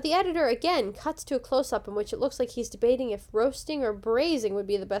 but the editor again cuts to a close-up in which it looks like he's debating if roasting or braising would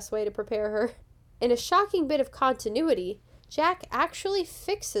be the best way to prepare her. In a shocking bit of continuity, Jack actually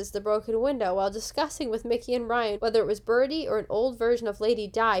fixes the broken window while discussing with Mickey and Ryan whether it was Birdie or an old version of Lady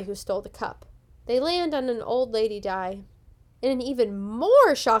Di who stole the cup. They land on an old Lady Di. In an even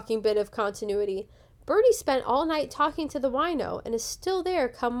more shocking bit of continuity, Birdie spent all night talking to the wino and is still there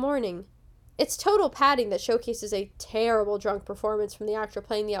come morning. It's total padding that showcases a terrible drunk performance from the actor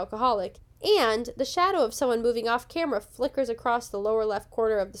playing the alcoholic, and the shadow of someone moving off camera flickers across the lower left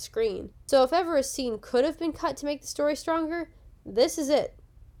corner of the screen. So if ever a scene could have been cut to make the story stronger, this is it.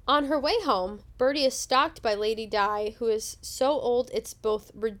 On her way home, Birdie is stalked by Lady Di, who is so old it's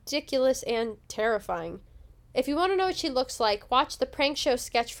both ridiculous and terrifying. If you want to know what she looks like, watch the prank show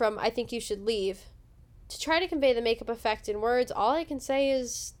sketch from I Think You Should Leave. To try to convey the makeup effect in words, all I can say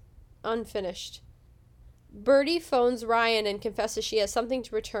is unfinished. Birdie phones Ryan and confesses she has something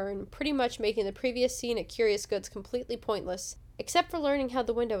to return, pretty much making the previous scene at Curious Goods completely pointless, except for learning how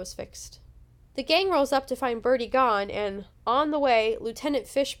the window was fixed. The gang rolls up to find Birdie gone, and on the way, Lieutenant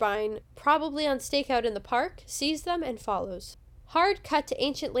Fishbein, probably on stakeout in the park, sees them and follows. Hard cut to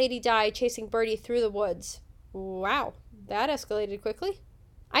Ancient Lady Di chasing Birdie through the woods. Wow, that escalated quickly.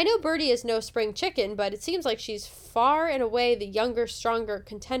 I know Birdie is no spring chicken, but it seems like she's far and away the younger, stronger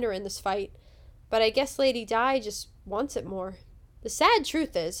contender in this fight. But I guess Lady Di just wants it more. The sad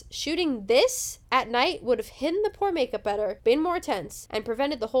truth is, shooting this at night would have hidden the poor makeup better, been more tense, and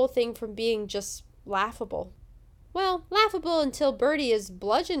prevented the whole thing from being just laughable. Well, laughable until Birdie is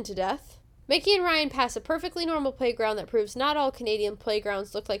bludgeoned to death. Mickey and Ryan pass a perfectly normal playground that proves not all Canadian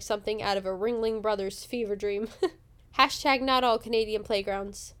playgrounds look like something out of a Ringling Brothers fever dream. Hashtag not all Canadian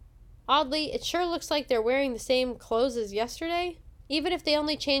playgrounds. Oddly, it sure looks like they're wearing the same clothes as yesterday. Even if they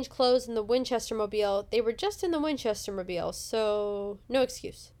only changed clothes in the Winchester Mobile, they were just in the Winchester Mobile, so no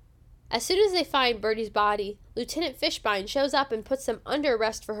excuse. As soon as they find Birdie's body, Lieutenant Fishbein shows up and puts them under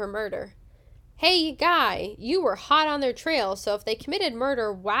arrest for her murder. Hey, guy, you were hot on their trail, so if they committed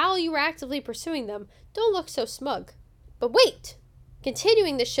murder while you were actively pursuing them, don't look so smug. But wait!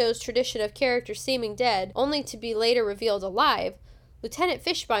 Continuing the show's tradition of characters seeming dead, only to be later revealed alive, Lieutenant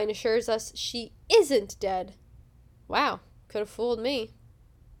Fishbein assures us she isn't dead. Wow, could have fooled me.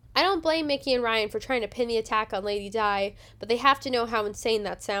 I don't blame Mickey and Ryan for trying to pin the attack on Lady Di, but they have to know how insane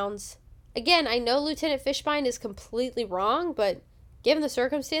that sounds. Again, I know Lieutenant Fishbein is completely wrong, but given the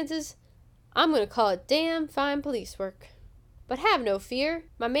circumstances, I'm going to call it damn fine police work. But have no fear,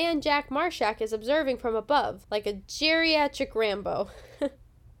 my man Jack Marshak is observing from above, like a geriatric Rambo.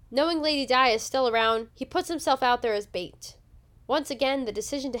 Knowing Lady Di is still around, he puts himself out there as bait. Once again, the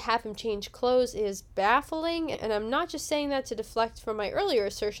decision to have him change clothes is baffling, and I'm not just saying that to deflect from my earlier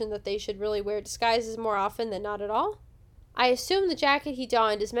assertion that they should really wear disguises more often than not at all. I assume the jacket he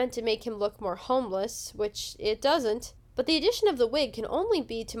donned is meant to make him look more homeless, which it doesn't, but the addition of the wig can only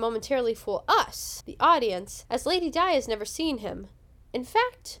be to momentarily fool us, the audience, as Lady Di has never seen him. In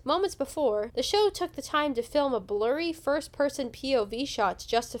fact, moments before, the show took the time to film a blurry first-person POV shot to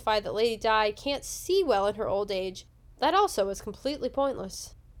justify that Lady Di can't see well in her old age. That also is completely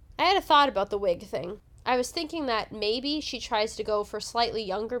pointless. I had a thought about the wig thing. I was thinking that maybe she tries to go for slightly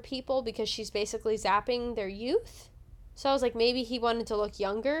younger people because she's basically zapping their youth. So I was like, maybe he wanted to look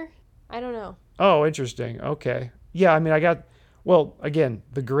younger? I don't know. Oh, interesting. Okay. Yeah, I mean, well, again,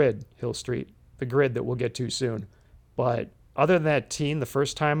 the grid, Hill Street, the grid that we'll get to soon. But other than that teen the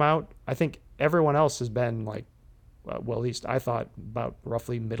first time out, I think everyone else has been like, well, at least I thought about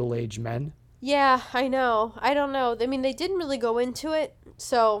roughly middle-aged men. Yeah, I know. I don't know. I mean, they didn't really go into it,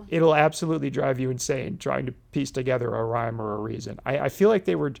 so... It'll absolutely drive you insane trying to piece together a rhyme or a reason. I feel like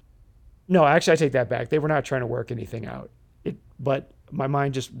they were... No, actually, I take that back. They were not trying to work anything out. But my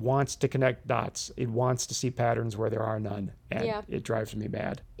mind just wants to connect dots. It wants to see patterns where there are none, and It drives me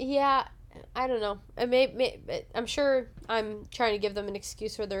mad. Yeah, I don't know. I'm sure I'm trying to give them an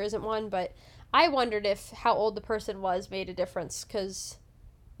excuse where there isn't one, but I wondered if how old the person was made a difference, because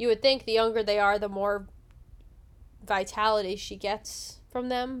you would think the younger they are, the more vitality she gets from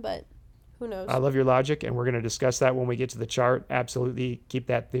them, but who knows? I love your logic, and we're going to discuss that when we get to the chart. Absolutely keep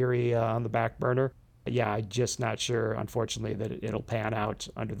that theory on the back burner. Yeah, I'm just not sure, unfortunately, that it'll pan out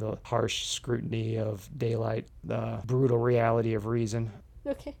under the harsh scrutiny of daylight, the brutal reality of reason.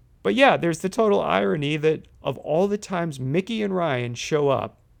 Okay. But yeah, there's the total irony that of all the times Mickey and Ryan show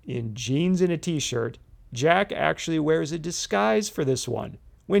up in jeans and a t-shirt, Jack actually wears a disguise for this one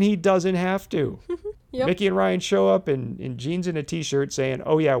when he doesn't have to. Yep. Mickey and Ryan show up in jeans and a t-shirt saying,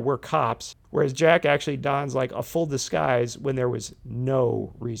 oh yeah, we're cops, whereas Jack actually dons like a full disguise when there was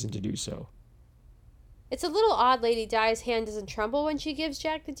no reason to do so. It's a little odd Lady Di's hand doesn't tremble when she gives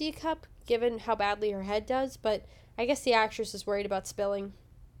Jack the teacup, given how badly her head does, but I guess the actress is worried about spilling.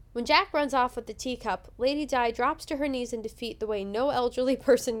 When Jack runs off with the teacup, Lady Di drops to her knees in defeat the way no elderly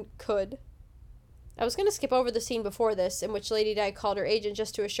person could. I was going to skip over the scene before this, in which Lady Di called her agent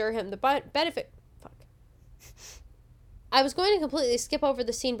just to assure him the benefit... I was going to completely skip over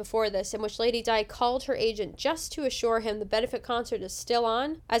the scene before this, in which Lady Di called her agent just to assure him the benefit concert is still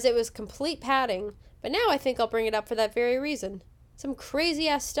on, as it was complete padding, but now I think I'll bring it up for that very reason. Some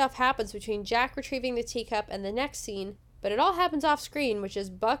crazy-ass stuff happens between Jack retrieving the teacup and the next scene, but it all happens off-screen, which is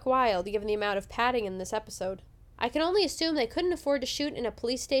buck wild given the amount of padding in this episode. I can only assume they couldn't afford to shoot in a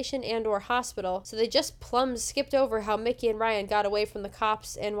police station and or hospital, so they just plumb skipped over how Mickey and Ryan got away from the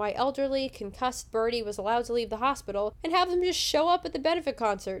cops and why elderly, concussed Birdie was allowed to leave the hospital and have them just show up at the benefit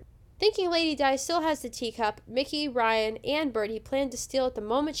concert. Thinking Lady Di still has the teacup, Mickey, Ryan, and Birdie plan to steal it the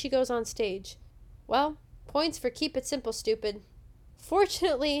moment she goes on stage. Well, points for keep it simple, stupid.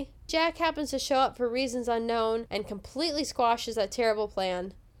 Fortunately, Jack happens to show up for reasons unknown and completely squashes that terrible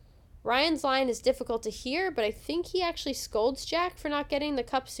plan. Ryan's line is difficult to hear, but I think he actually scolds Jack for not getting the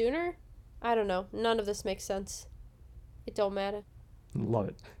cup sooner. I don't know. None of this makes sense. It don't matter. Love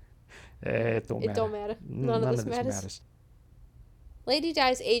it. It don't matter. It don't matter. None of this matters. Lady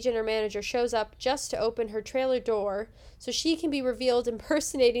Di's agent or manager shows up just to open her trailer door so she can be revealed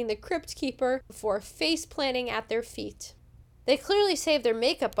impersonating the Crypt Keeper before face planting at their feet. They clearly saved their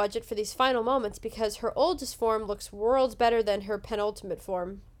makeup budget for these final moments because her oldest form looks worlds better than her penultimate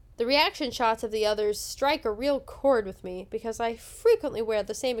form. The reaction shots of the others strike a real chord with me because I frequently wear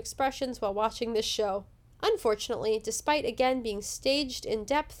the same expressions while watching this show. Unfortunately, despite again being staged in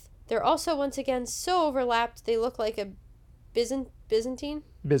depth, they're also once again so overlapped they look like a Byzantine?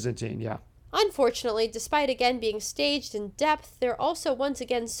 Byzantine, yeah. Unfortunately, despite again being staged in depth, they're also once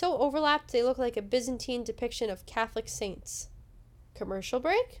again so overlapped they look like a Byzantine depiction of Catholic saints. Commercial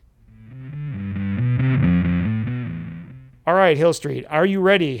break? All right, Hill Street, are you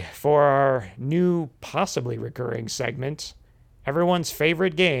ready for our new, possibly recurring segment? Everyone's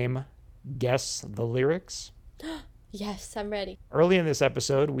favorite game, Guess the Lyrics? Yes, I'm ready. Early in this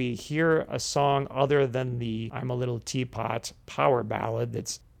episode, we hear a song other than the I'm a Little Teapot power ballad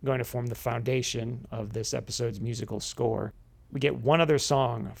that's going to form the foundation of this episode's musical score. We get one other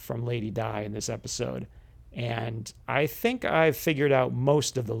song from Lady Di in this episode, and I think I've figured out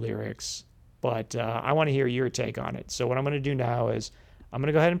most of the lyrics, but I want to hear your take on it. So what I'm going to do now is I'm going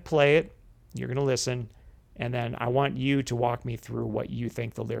to go ahead and play it. You're going to listen, and then I want you to walk me through what you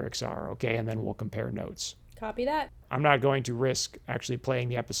think the lyrics are, okay? And then we'll compare notes. Copy that. I'm not going to risk actually playing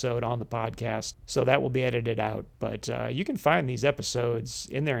the episode on the podcast, so that will be edited out. But you can find these episodes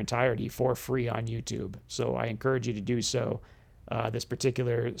in their entirety for free on YouTube, so I encourage you to do so. This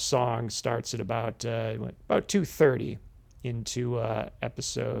particular song starts at about 2:30 into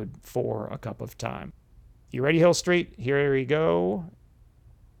episode 4, A Cup of Time. You ready, Hill Street? Here we go.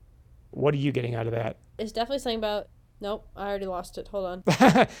 What are you getting out of that? It's definitely something about... Nope, I already lost it. Hold on.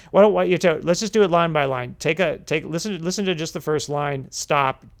 Let's just do it line by line. Listen to just the first line,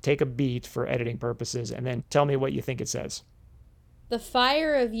 stop, take a beat for editing purposes, and then tell me what you think it says. The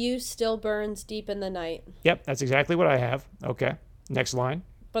fire of you still burns deep in the night. Yep, that's exactly what I have. Okay, next line.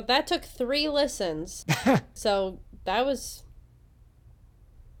 But that took 3 listens. So that was...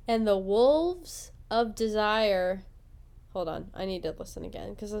 And the wolves of desire... Hold on, I need to listen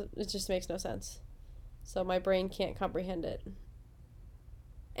again because it just makes no sense. So my brain can't comprehend it.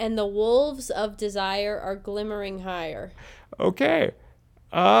 And the wolves of desire are glimmering higher. Okay.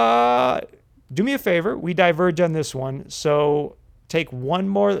 Do me a favor. We diverge on this one. So take one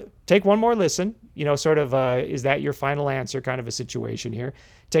more listen. You know, sort of, is that your final answer kind of a situation here?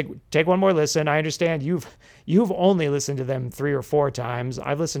 Take one more listen. I understand you've only listened to them 3 or 4 times.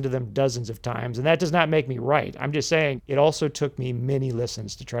 I've listened to them dozens of times, and that does not make me right. I'm just saying it also took me many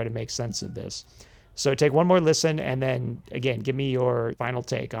listens to try to make sense of this. So take one more listen, and then, again, give me your final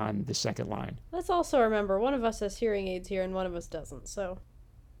take on the second line. Let's also remember, one of us has hearing aids here and one of us doesn't, so...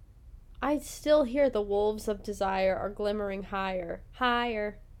 I still hear the wolves of desire are glimmering higher.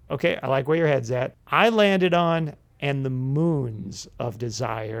 Higher. Okay, I like where your head's at. I landed on, and the moons of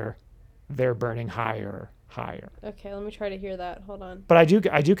desire, they're burning higher. Okay, let me try to hear that. Hold on. But I do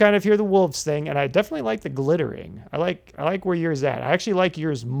kind of hear the wolves thing, and I definitely like the glittering. I like where yours at. I actually like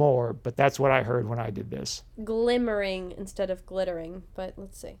yours more, but that's what I heard when I did this. Glimmering instead of glittering, but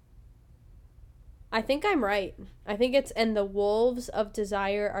let's see. I think I'm right. I think it's and the wolves of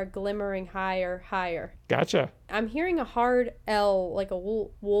desire are glimmering higher. Gotcha. I'm hearing a hard L, like a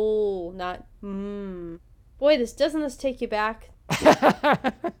wool, not Boy, doesn't this take you back?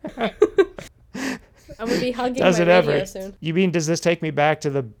 I'm going to be hugging my radio soon. You mean, does this take me back to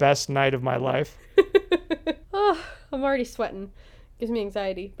the best night of my life? Oh, I'm already sweating. Gives me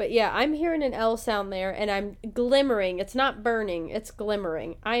anxiety. But yeah, I'm hearing an L sound there, and I'm glimmering. It's not burning. It's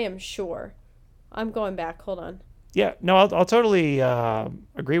glimmering. I am sure. I'm going back. Hold on. Yeah, no, I'll totally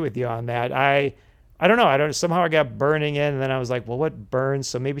agree with you on that. I don't know. Somehow I got burning in, and then I was like, well, what burns?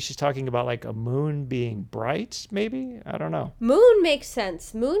 So maybe she's talking about like a moon being bright, maybe? I don't know. Moon makes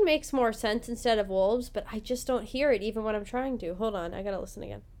sense. Moon makes more sense instead of wolves, but I just don't hear it even when I'm trying to. Hold on. I got to listen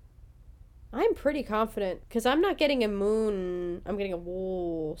again. I'm pretty confident because I'm not getting a moon. I'm getting a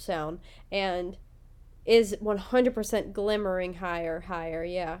wool sound. And is 100% glimmering higher.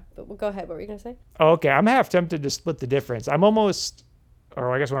 Yeah. But go ahead. What were you going to say? Okay, I'm half tempted to split the difference. I'm almost,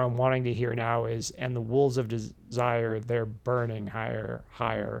 or I guess what I'm wanting to hear now is, and the wolves of desire, they're burning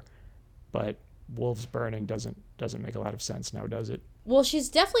higher, but wolves burning doesn't make a lot of sense now, does it? Well, she's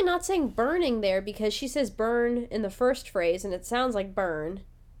definitely not saying burning there because she says burn in the first phrase and it sounds like burn.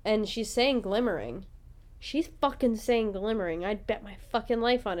 And she's saying glimmering. She's fucking saying glimmering. I'd bet my fucking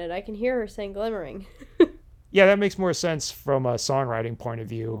life on it. I can hear her saying glimmering. Yeah, that makes more sense from a songwriting point of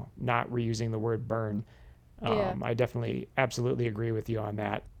view, not reusing the word burn. Yeah. I definitely, absolutely agree with you on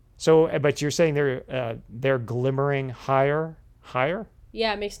that. So, but you're saying they're glimmering higher?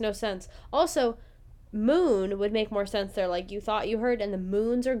 Yeah, it makes no sense. Also, moon would make more sense there, like you thought you heard, and the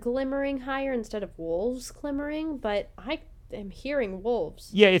moons are glimmering higher instead of wolves glimmering, but I am hearing wolves.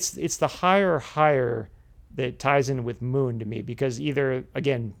 Yeah, it's the higher that ties in with moon to me, because either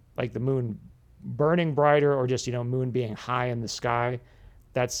again, like the moon burning brighter, or just moon being high in the sky.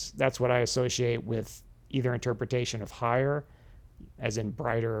 That's what I associate with either interpretation of higher, as in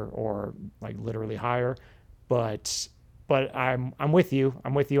brighter, or like literally higher. But I'm with you.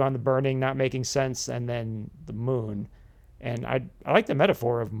 I'm with you on the burning not making sense, and then the moon. And I like the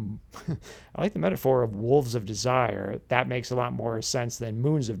metaphor of I like the metaphor of wolves of desire. That makes a lot more sense than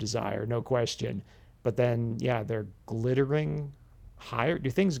moons of desire, no question. But then yeah, they're glittering higher. Do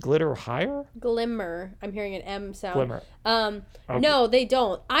things glitter higher? Glimmer. I'm hearing an M sound. Glimmer. Okay. No, they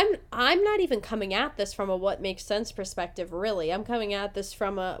don't. I'm not even coming at this from a what makes sense perspective, really. I'm coming at this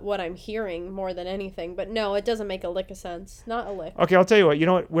from a what I'm hearing more than anything. But no, it doesn't make a lick of sense. Not a lick. Okay, I'll tell you what. You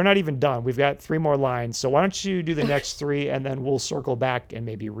know what? We're not even done. We've got 3 more lines. So why don't you do the next 3, and then we'll circle back and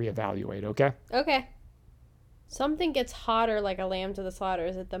maybe reevaluate, okay? Okay. Something gets hotter like a lamb to the slaughter.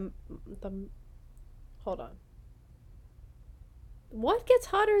 Is it the hold on. What gets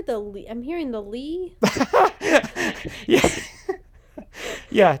hotter? I'm hearing the Lee. Yeah.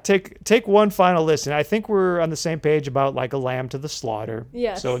 Yeah, take one final listen. I think we're on the same page about like a lamb to the slaughter.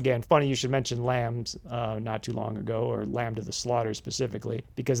 Yes. So again, funny you should mention lambs not too long ago, or lamb to the slaughter specifically,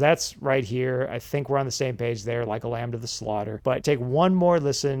 because that's right here. I think we're on the same page there, like a lamb to the slaughter. But take one more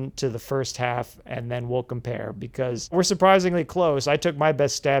listen to the first half, and then we'll compare, because we're surprisingly close. I took my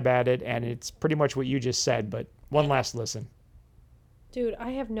best stab at it, and it's pretty much what you just said, but one last listen. Dude,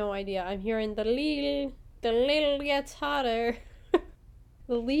 I have no idea. I'm hearing the little gets hotter.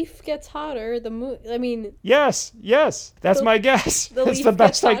 The leaf gets hotter. The moon. I mean. Yes. That's my guess. That's the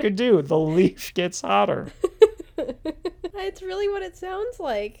best I could do. The leaf gets hotter. It's really what it sounds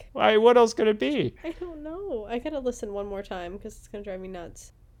like. Why? What else could it be? I don't know. I gotta listen one more time because it's gonna drive me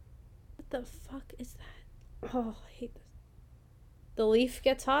nuts. What the fuck is that? Oh, I hate this. The leaf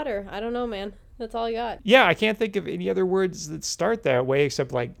gets hotter. I don't know, man. That's all I got. Yeah, I can't think of any other words that start that way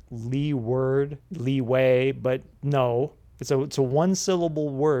except like leeward, leeway, but no. It's a one-syllable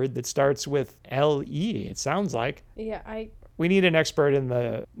word that starts with L-E, it sounds like. Yeah, We need an expert in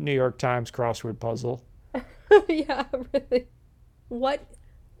the New York Times crossword puzzle. Yeah, really. What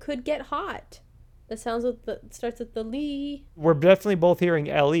could get hot? That starts with the Lee. We're definitely both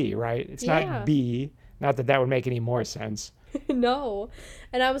hearing L-E, right? It's not B. Not that would make any more sense. No.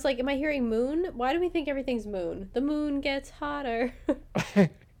 And I was like, am I hearing moon? Why do we think everything's moon? The moon gets hotter.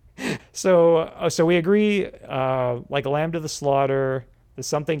 So we agree, like a lamb to the slaughter, the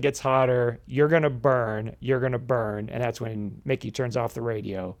something gets hotter, you're going to burn, and that's when Mickey turns off the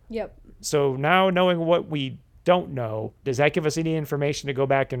radio. Yep. So now, knowing what we don't know, does that give us any information to go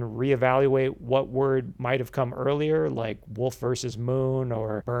back and reevaluate what word might have come earlier, like wolf versus moon,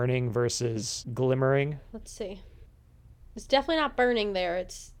 or burning versus glimmering? Let's see. It's definitely not burning there.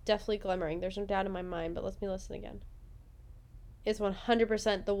 It's definitely glimmering. There's no doubt in my mind, but let me listen again. It's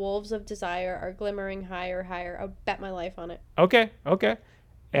 100% the wolves of desire are glimmering higher. I'll bet my life on it. Okay.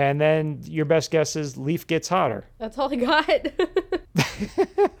 And then your best guess is leaf gets hotter. That's all I got.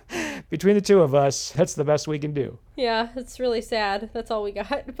 Between the two of us, that's the best we can do. Yeah, it's really sad. That's all we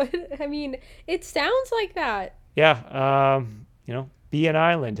got. But, I mean, it sounds like that. Yeah, be an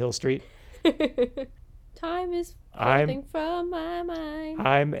island, Hill Street. Time is floating from my mind.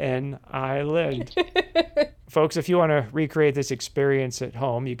 I'm an island. Folks, if you want to recreate this experience at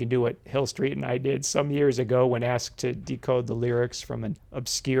home, you can do what Hill Street and I did some years ago when asked to decode the lyrics from an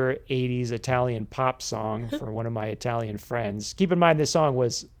obscure 80s Italian pop song for one of my Italian friends. Keep in mind, this song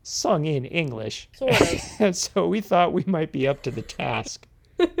was sung in English. Sort of. And so we thought we might be up to the task.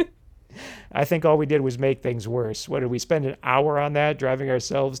 I think all we did was make things worse. What, did we spend an hour on that, driving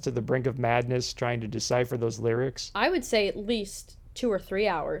ourselves to the brink of madness, trying to decipher those lyrics? I would say at least 2 or 3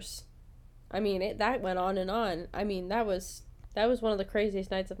 hours. I mean, that went on and on. I mean, that was That was one of the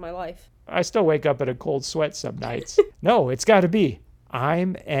craziest nights of my life. I still wake up in a cold sweat some nights. No, it's got to be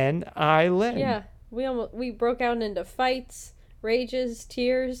I'm an island. Yeah, we broke out into fights, rages,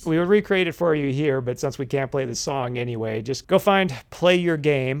 tears. We would recreate it for you here, but since we can't play the song anyway, just go find Play Your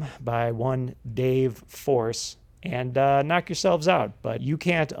Game by one Dave Force and knock yourselves out, but you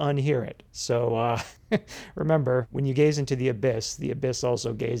can't unhear it. So remember, when you gaze into the abyss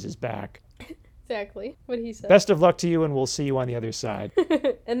also gazes back. Exactly what he said. Best of luck to you, and we'll see you on the other side.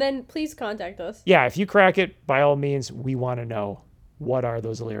 And then please contact us. Yeah, if you crack it, by all means, we want to know. What are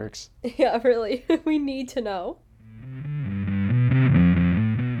those lyrics? Yeah, really. We need to know.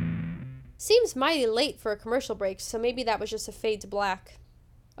 Seems mighty late for a commercial break, so maybe that was just a fade to black.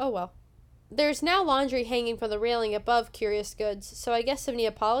 Oh well. There's now laundry hanging from the railing above Curious Goods, so I guess some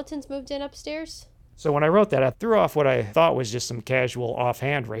Neapolitans moved in upstairs? So when I wrote that, I threw off what I thought was just some casual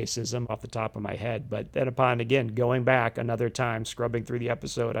offhand racism off the top of my head. But then upon, again, going back another time, scrubbing through the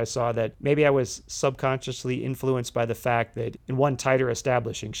episode, I saw that maybe I was subconsciously influenced by the fact that in one tighter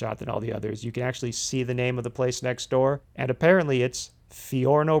establishing shot than all the others, you can actually see the name of the place next door. And apparently it's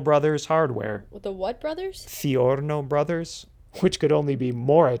Fiorno Brothers Hardware. With the what brothers? Fiorno Brothers? Which could only be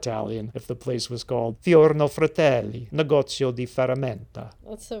more Italian if the place was called Fiorno Fratelli, Negozio di Ferramenta.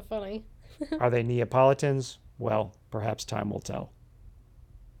 That's so funny. Are they Neapolitans? Well, perhaps time will tell.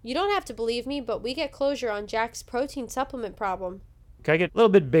 You don't have to believe me, but we get closure on Jack's protein supplement problem. Can I get a little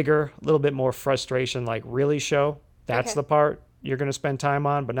bit bigger, a little bit more frustration, like really show? That's Okay. the part you're going to spend time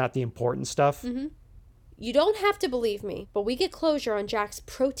on, but not the important stuff? Mm-hmm. You don't have to believe me, but we get closure on Jack's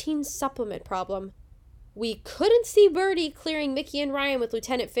protein supplement problem. We couldn't see Birdie clearing Mickey and Ryan with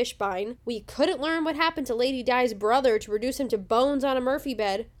Lieutenant Fishbine. We couldn't learn what happened to Lady Di's brother to reduce him to bones on a Murphy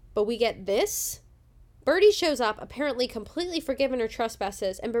bed. But we get this? Birdie shows up, apparently completely forgiven her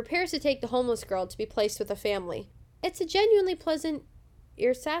trespasses, and prepares to take the homeless girl to be placed with a family. It's a genuinely pleasant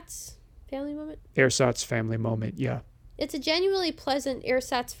ersatz family moment? Ersatz family moment, yeah. It's a genuinely pleasant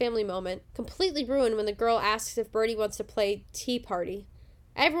ersatz family moment, completely ruined when the girl asks if Birdie wants to play tea party.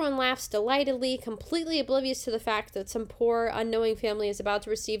 Everyone laughs delightedly, completely oblivious to the fact that some poor, unknowing family is about to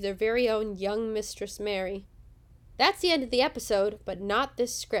receive their very own young Mistress Mary. That's the end of the episode, but not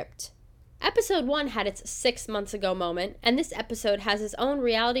this script. Episode 1 had its 6 months ago moment, and this episode has its own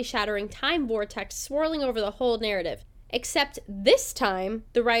reality-shattering time vortex swirling over the whole narrative. Except this time,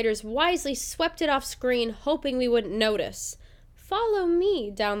 the writers wisely swept it off screen, hoping we wouldn't notice. Follow me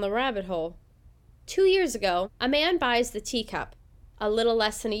down the rabbit hole. 2 years ago, a man buys the teacup. A little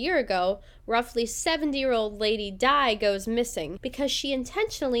less than a year ago, roughly 70-year-old Lady Di goes missing because she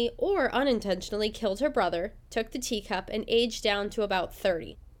intentionally or unintentionally killed her brother, took the teacup, and aged down to about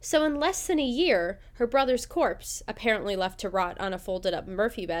 30. So in less than a year, her brother's corpse, apparently left to rot on a folded-up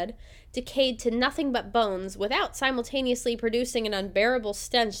Murphy bed, decayed to nothing but bones without simultaneously producing an unbearable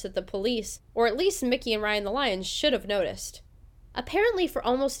stench that the police, or at least Mickey and Ryan the Lions, should have noticed. Apparently, for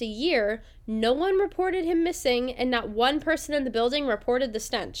almost a year, no one reported him missing, and not one person in the building reported the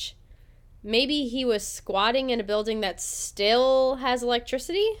stench. Maybe he was squatting in a building that still has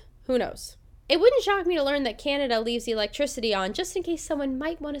electricity? Who knows? It wouldn't shock me to learn that Canada leaves the electricity on just in case someone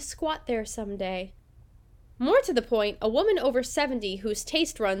might want to squat there someday. More to the point, a woman over 70 whose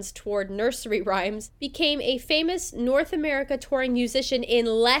taste runs toward nursery rhymes became a famous North America touring musician in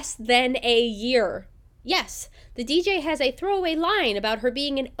less than a year. Yes, the DJ has a throwaway line about her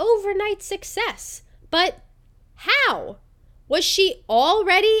being an overnight success. But how? Was she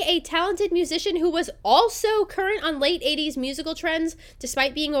already a talented musician who was also current on late 80s musical trends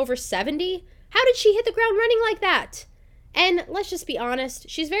despite being over 70? How did she hit the ground running like that? And let's just be honest,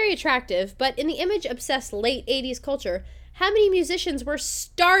 she's very attractive, but in the image-obsessed late 80s culture, how many musicians were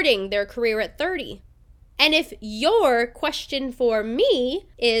starting their career at 30? And if your question for me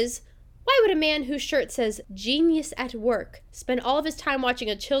is, why would a man whose shirt says "Genius at Work" spend all of his time watching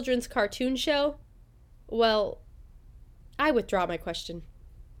a children's cartoon show? Well, I withdraw my question.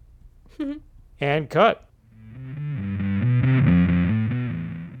 And cut.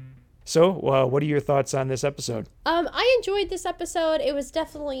 So, what are your thoughts on this episode? I enjoyed this episode. It was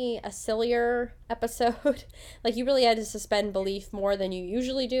definitely a sillier episode. Like, you really had to suspend belief more than you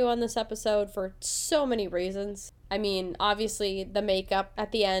usually do on this episode for so many reasons. I mean, obviously, the makeup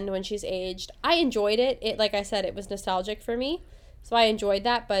at the end when she's aged. I enjoyed it. It, like I said, it was nostalgic for me. So I enjoyed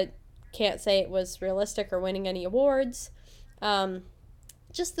that, but can't say it was realistic or winning any awards.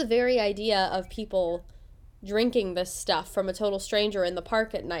 Just the very idea of people drinking this stuff from a total stranger in the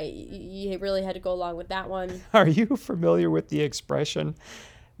park at night, you really had to go along with that one. Are you familiar with the expression,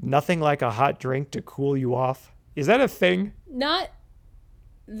 nothing like a hot drink to cool you off? Is that a thing? Not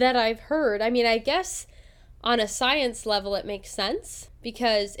that I've heard. I mean, I guess on a science level, it makes sense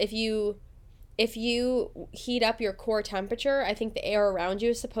because if you heat up your core temperature, I think the air around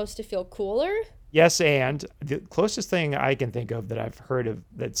you is supposed to feel cooler. Yes, and the closest thing I can think of that I've heard of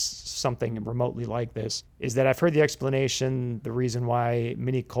that's something remotely like this is that I've heard the explanation, the reason why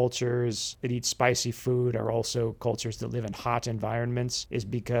many cultures that eat spicy food are also cultures that live in hot environments is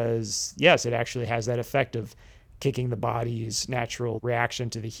because, yes, it actually has that effect of kicking the body's natural reaction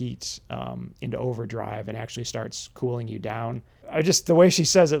to the heat into overdrive and actually starts cooling you down. The way she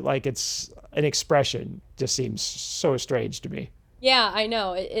says it, like it's an expression, just seems so strange to me. Yeah, I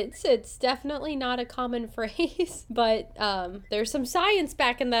know. It's definitely not a common phrase, but there's some science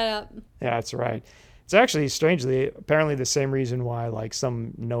backing that up. Yeah, that's right. It's actually strangely, apparently the same reason why like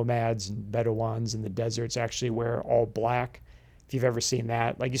some nomads and Bedouins in the deserts actually wear all black. If you've ever seen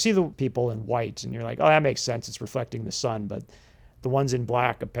that, like you see the people in white and you're like, oh, that makes sense. It's reflecting the sun. But the ones in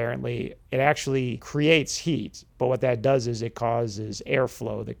black, apparently, it actually creates heat. But what that does is it causes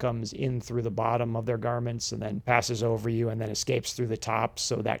airflow that comes in through the bottom of their garments and then passes over you and then escapes through the top.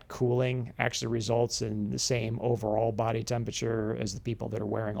 So that cooling actually results in the same overall body temperature as the people that are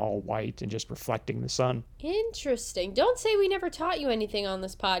wearing all white and just reflecting the sun. Interesting. Don't say we never taught you anything on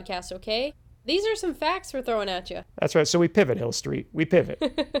this podcast, okay? These are some facts we're throwing at you. That's right. So we pivot, Hill Street. We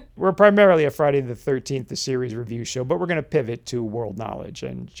pivot. We're primarily a Friday the 13th, the series review show, but we're going to pivot to world knowledge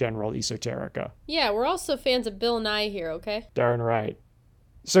and general esoterica. Yeah, we're also fans of Bill Nye here, okay? Darn right.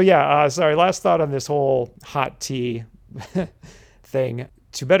 So yeah, sorry, last thought on this whole hot tea thing.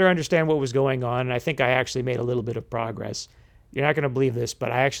 To better understand what was going on, and I think I actually made a little bit of progress. You're not going to believe this,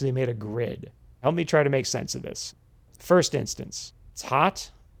 but I actually made a grid. Help me try to make sense of this. First instance, it's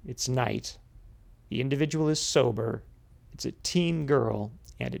hot, it's night. The individual is sober, it's a teen girl,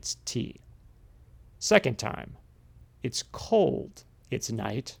 and it's tea. Second time, it's cold, it's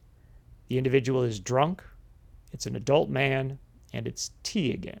night. The individual is drunk, it's an adult man, and it's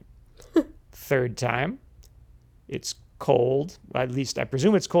tea again. Third time, it's cold, at least I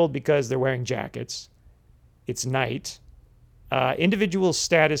presume it's cold because they're wearing jackets. It's night. Individual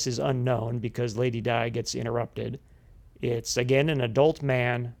status is unknown because Lady Di gets interrupted. It's again an adult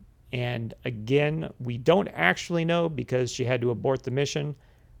man. And again, we don't actually know because she had to abort the mission.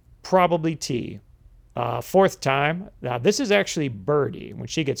 Probably tea. Fourth time, now this is actually Birdie when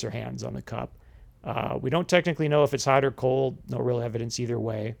she gets her hands on the cup. We don't technically know if it's hot or cold. No real evidence either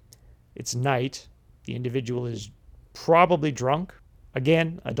way. It's night. The individual is probably drunk.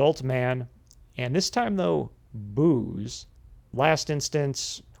 Again, adult man. And this time, though, booze. Last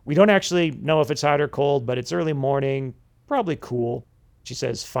instance, we don't actually know if it's hot or cold, but it's early morning. Probably cool. She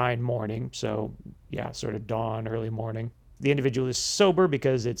says fine morning, so yeah, sort of dawn, early morning. The individual is sober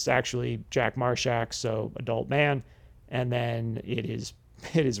because it's actually Jack Marshak, so adult man, and then it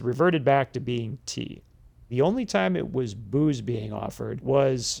is reverted back to being tea. The only time it was booze being offered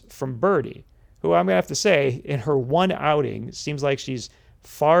was from Birdie, who I'm going to have to say, in her one outing, seems like she's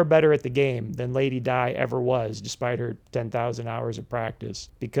far better at the game than Lady Di ever was, despite her 10,000 hours of practice,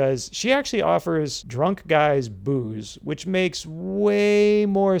 because she actually offers drunk guys booze, which makes way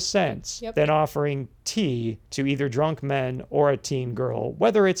more sense than offering tea to either drunk men or a teen girl,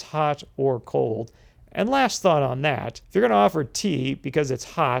 whether it's hot or cold. And last thought on that, if you're going to offer tea because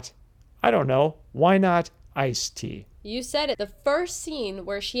it's hot, I don't know, why not iced tea? You said it. The first scene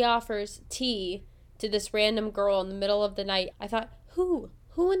where she offers tea to this random girl in the middle of the night, I thought,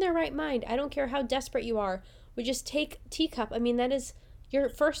 Who in their right mind, I don't care how desperate you are, would just take teacup? I mean, that is, your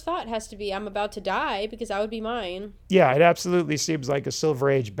first thought has to be, I'm about to die, because that would be mine. Yeah, it absolutely seems like a Silver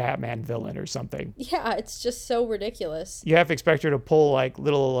Age Batman villain or something. Yeah, it's just so ridiculous. You have to expect her to pull like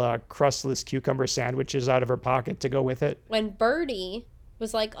little crustless cucumber sandwiches out of her pocket to go with it. When Birdie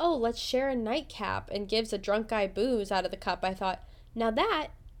was like, oh, let's share a nightcap, and gives a drunk guy booze out of the cup, I thought, now that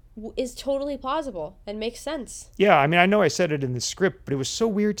is totally plausible and makes sense. Yeah, I mean, I know I said it in the script, but it was so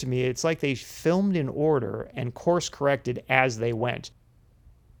weird to me. It's like they filmed in order and course corrected as they went.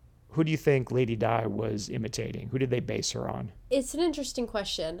 Who do you think Lady Di was imitating? Who did they base her on? It's an interesting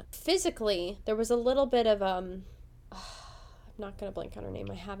question. Physically, there was a little bit of, I'm not going to blank on her name.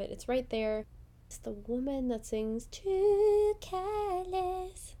 I have it. It's right there. It's the woman that sings, Too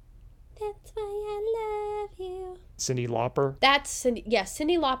Careless. That's why I love you. Cyndi Lauper? That's Cyndi. Yes,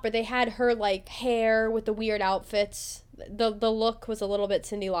 Cyndi Lauper. They had her like hair with the weird outfits. The look was a little bit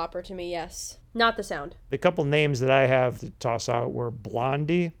Cyndi Lauper to me, yes. Not the sound. The couple names that I have to toss out were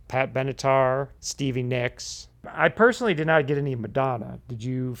Blondie, Pat Benatar, Stevie Nicks. I personally did not get any Madonna. Did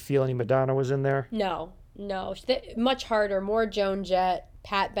you feel any Madonna was in there? No. Much harder. More Joan Jett.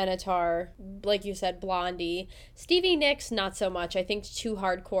 Pat Benatar, like you said, Blondie. Stevie Nicks, not so much. I think too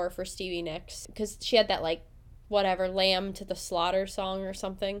hardcore for Stevie Nicks because she had that like whatever, Lamb to the Slaughter song or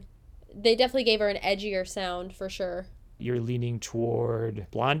something. They definitely gave her an edgier sound for sure. You're leaning toward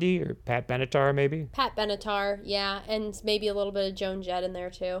Blondie or Pat Benatar, maybe? Pat Benatar, yeah, and maybe a little bit of Joan Jett in there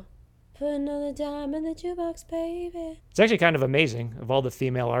too. Put another dime in the jukebox, baby. It's actually kind of amazing of all the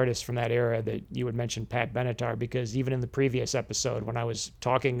female artists from that era that you would mention Pat Benatar, because even in the previous episode, when I was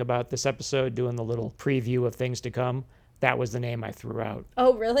talking about this episode, doing the little preview of things to come, that was the name I threw out.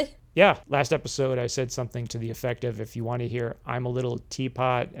 Oh, really? Yeah, last episode I said something to the effect of, if you want to hear I'm a Little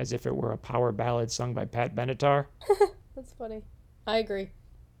Teapot as if it were a power ballad sung by Pat Benatar. That's funny. I agree.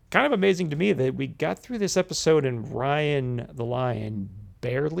 Kind of amazing to me that we got through this episode and Ryan the Lion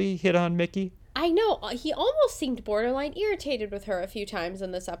barely hit on Mickey. I know. He almost seemed borderline irritated with her a few times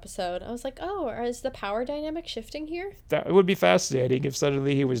in this episode. I was like, oh, is the power dynamic shifting here? That would be fascinating if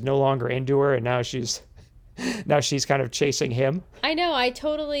suddenly he was no longer into her and now she's kind of chasing him. I know. I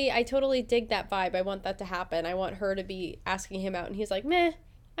totally dig that vibe. I want that to happen. I want her to be asking him out and he's like, meh,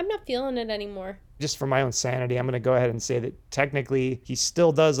 I'm not feeling it anymore. Just for my own sanity, I'm going to go ahead and say that technically he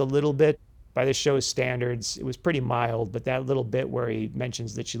still does a little bit. By the show's standards, it was pretty mild, but that little bit where he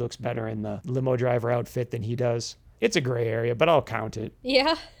mentions that she looks better in the limo driver outfit than he does, it's a gray area, but I'll count it.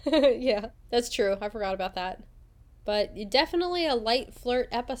 Yeah, yeah, that's true. I forgot about that. But definitely a light flirt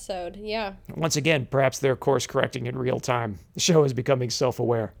episode, yeah. Once again, perhaps they're course correcting in real time. The show is becoming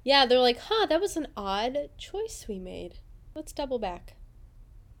self-aware. Yeah, they're like, that was an odd choice we made. Let's double back.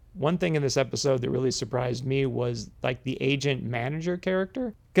 One thing in this episode that really surprised me was like the agent manager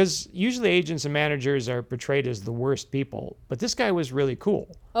character. Because usually agents and managers are portrayed as the worst people, but this guy was really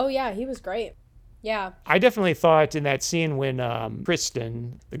cool. Oh yeah, he was great. Yeah. I definitely thought in that scene when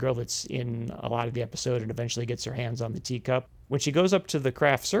Kristen, the girl that's in a lot of the episode and eventually gets her hands on the teacup, when she goes up to the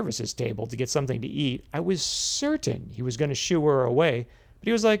craft services table to get something to eat, I was certain he was going to shoo her away. But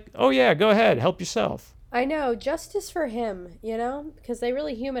he was like, oh yeah, go ahead, help yourself. I know, justice for him, because they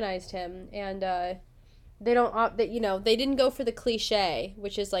really humanized him, and they don't, they didn't go for the cliche,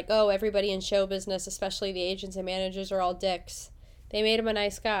 which is like, oh, everybody in show business, especially the agents and managers, are all dicks. They made him a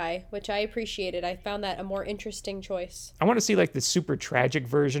nice guy, which I appreciated. I found that a more interesting choice. I want to see like the super tragic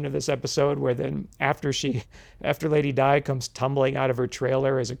version of this episode, where then after Lady Di comes tumbling out of her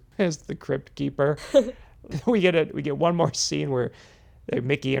trailer as the crypt keeper, we get one more scene where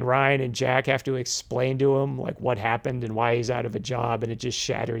Mickey and Ryan and Jack have to explain to him like what happened and why he's out of a job, and it just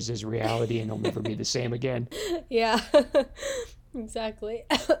shatters his reality and he'll never be the same again. Yeah, exactly.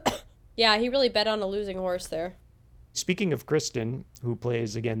 Yeah, he really bet on a losing horse there. Speaking of Kristen, who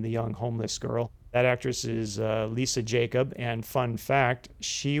plays again the young homeless girl, that actress is Lisa Jacob, and fun fact,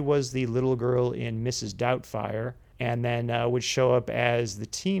 she was the little girl in Mrs. Doubtfire, and then would show up as the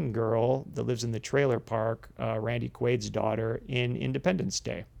teen girl that lives in the trailer park, Randy Quaid's daughter, in Independence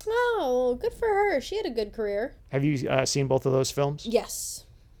Day. Oh, good for her. She had a good career. Have you seen both of those films? Yes.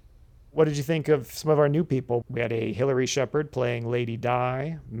 What did you think of some of our new people? We had a Hillary Shepard playing Lady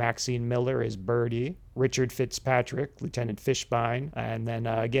Di, Maxine Miller as Birdie, Richard Fitzpatrick, Lieutenant Fishbein, and then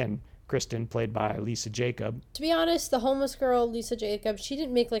again, Kristen, played by Lisa Jacob. To be honest, the homeless girl, Lisa Jacob, she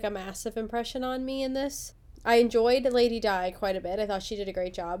didn't make like a massive impression on me in this. I enjoyed Lady Di quite a bit. I thought she did a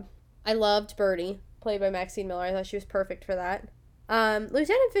great job. I loved Birdie, played by Maxine Miller. I thought she was perfect for that.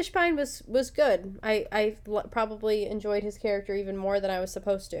 Lieutenant Fishbein was good. I probably enjoyed his character even more than I was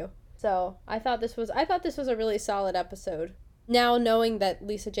supposed to. So I thought this was a really solid episode. Now knowing that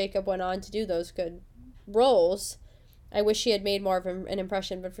Lisa Jacob went on to do those good roles, I wish she had made more of an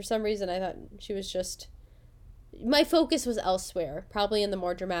impression. But for some reason, I thought she was just. My focus was elsewhere, probably in the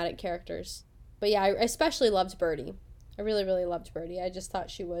more dramatic characters. But yeah, I especially loved Birdie. I really, really loved Birdie. I just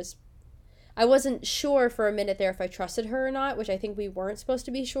thought she was... I wasn't sure for a minute there if I trusted her or not, which I think we weren't supposed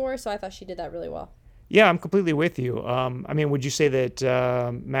to be sure, so I thought she did that really well. Yeah, I'm completely with you. Would you say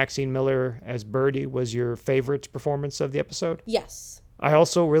that Maxine Miller as Birdie was your favorite performance of the episode? Yes. I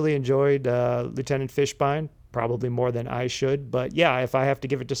also really enjoyed Lieutenant Fishbein, probably more than I should. But yeah, if I have to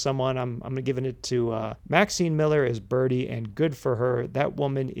give it to someone, I'm giving it to Maxine Miller as Birdie, and good for her. That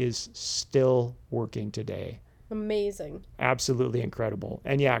woman is still working today. Amazing. Absolutely incredible.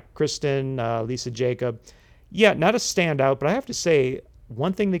 And yeah, Kristen, Lisa Jacob. Yeah, not a standout, but I have to say,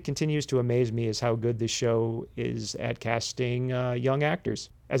 one thing that continues to amaze me is how good this show is at casting young actors,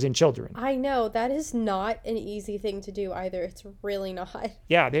 as in children. I know, that is not an easy thing to do either. It's really not.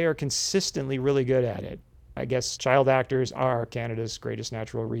 Yeah, they are consistently really good at it. I guess child actors are Canada's greatest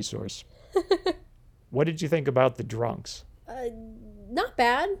natural resource. What did you think about the drunks? Not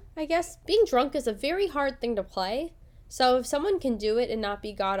bad, I guess. Being drunk is a very hard thing to play. So if someone can do it and not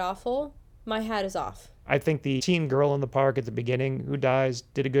be god-awful, my hat is off. I think the teen girl in the park at the beginning who dies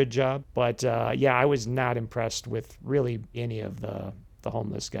did a good job. But yeah, I was not impressed with really any of the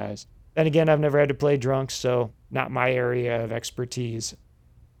homeless guys. Then again, I've never had to play drunk, so not my area of expertise.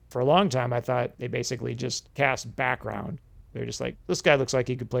 For a long time, I thought they basically just cast background. They're just like, this guy looks like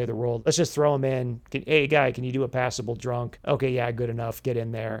he could play the role. Let's just throw him in. Hey, guy, can you do a passable drunk? Okay, yeah, good enough. Get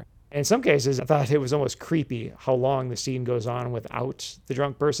in there. And in some cases, I thought it was almost creepy how long the scene goes on without the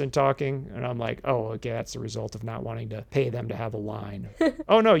drunk person talking. And I'm like, oh, okay, that's the result of not wanting to pay them to have a line.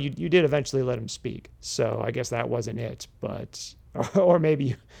 Oh, no, you did eventually let him speak. So I guess that wasn't it. But, or maybe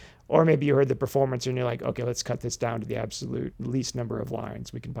you heard the performance and you're like, okay, let's cut this down to the absolute least number of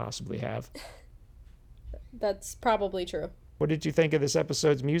lines we can possibly have. That's probably true. What did you think of this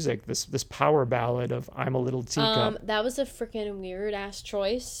episode's music? This power ballad of I'm a Little Teacup. That was a freaking weird ass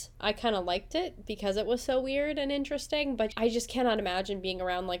choice. I kind of liked it because it was so weird and interesting, but I just cannot imagine being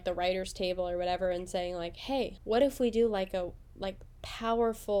around like the writer's table or whatever and saying like, hey, what if we do like a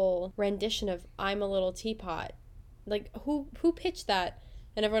powerful rendition of I'm a Little Teapot? Like who pitched that?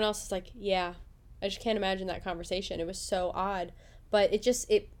 And everyone else is like, yeah. I just can't imagine that conversation. It was so odd, but it just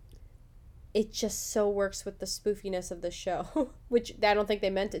so works with the spoofiness of the show, which I don't think they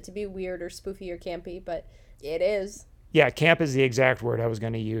meant it to be weird or spoofy or campy, but it is. Yeah, camp is the exact word I was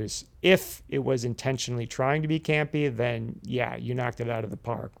going to use. If it was intentionally trying to be campy, then yeah, you knocked it out of the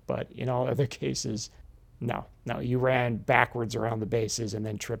park. But in all other cases, no, you ran backwards around the bases and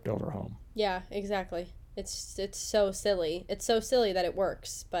then tripped over home. Yeah, exactly. It's so silly. It's so silly that it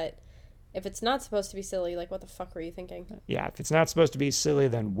works, but if it's not supposed to be silly, like, what the fuck were you thinking? Yeah, if it's not supposed to be silly,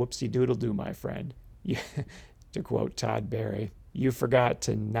 then whoopsie doodle do, my friend. To quote Todd Barry, you forgot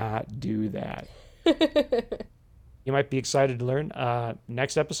to not do that. You might be excited to learn.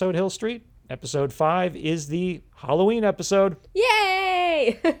 Next episode, Hill Street, episode 5, is the Halloween episode.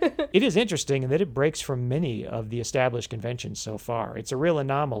 Yay! It is interesting in that it breaks from many of the established conventions so far. It's a real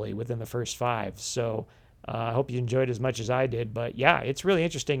anomaly within the first 5, so I hope you enjoyed it as much as I did. But yeah, it's really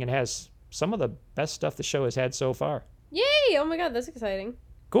interesting and has some of the best stuff the show has had so far. Yay! Oh my god, that's exciting.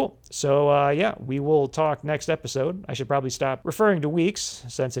 Cool. So yeah, we will talk next episode. I should probably stop referring to weeks,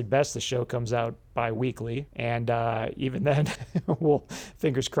 since at best the show comes out bi-weekly. And even then, we'll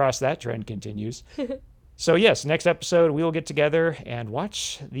fingers crossed that trend continues. So yes, next episode we will get together and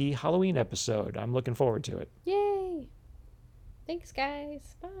watch the Halloween episode. I'm looking forward to it. Yay! Thanks,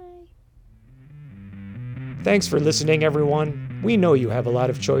 guys. Bye. Thanks for listening, everyone. We know you have a lot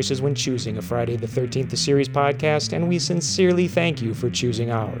of choices when choosing a Friday the 13th the Series podcast, and we sincerely thank you for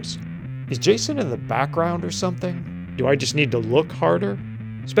choosing ours. Is Jason in the background or something? Do I just need to look harder?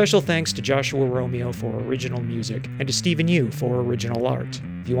 Special thanks to Joshua Romeo for original music, and to Stephen Yu for original art.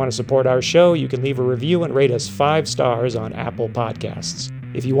 If you want to support our show, you can leave a review and rate us 5 stars on Apple Podcasts.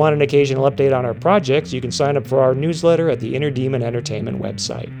 If you want an occasional update on our projects, you can sign up for our newsletter at the Inner Demon Entertainment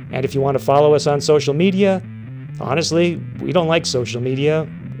website. And if you want to follow us on social media, honestly, we don't like social media.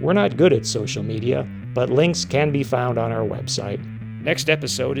 We're not good at social media, but links can be found on our website. Next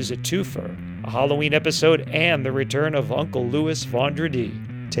episode is a twofer, a Halloween episode and the return of Uncle Louis Vendredi.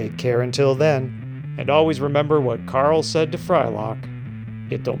 Take care until then, and always remember what Carl said to Frylock.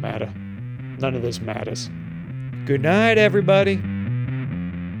 It don't matter. None of this matters. Good night, everybody.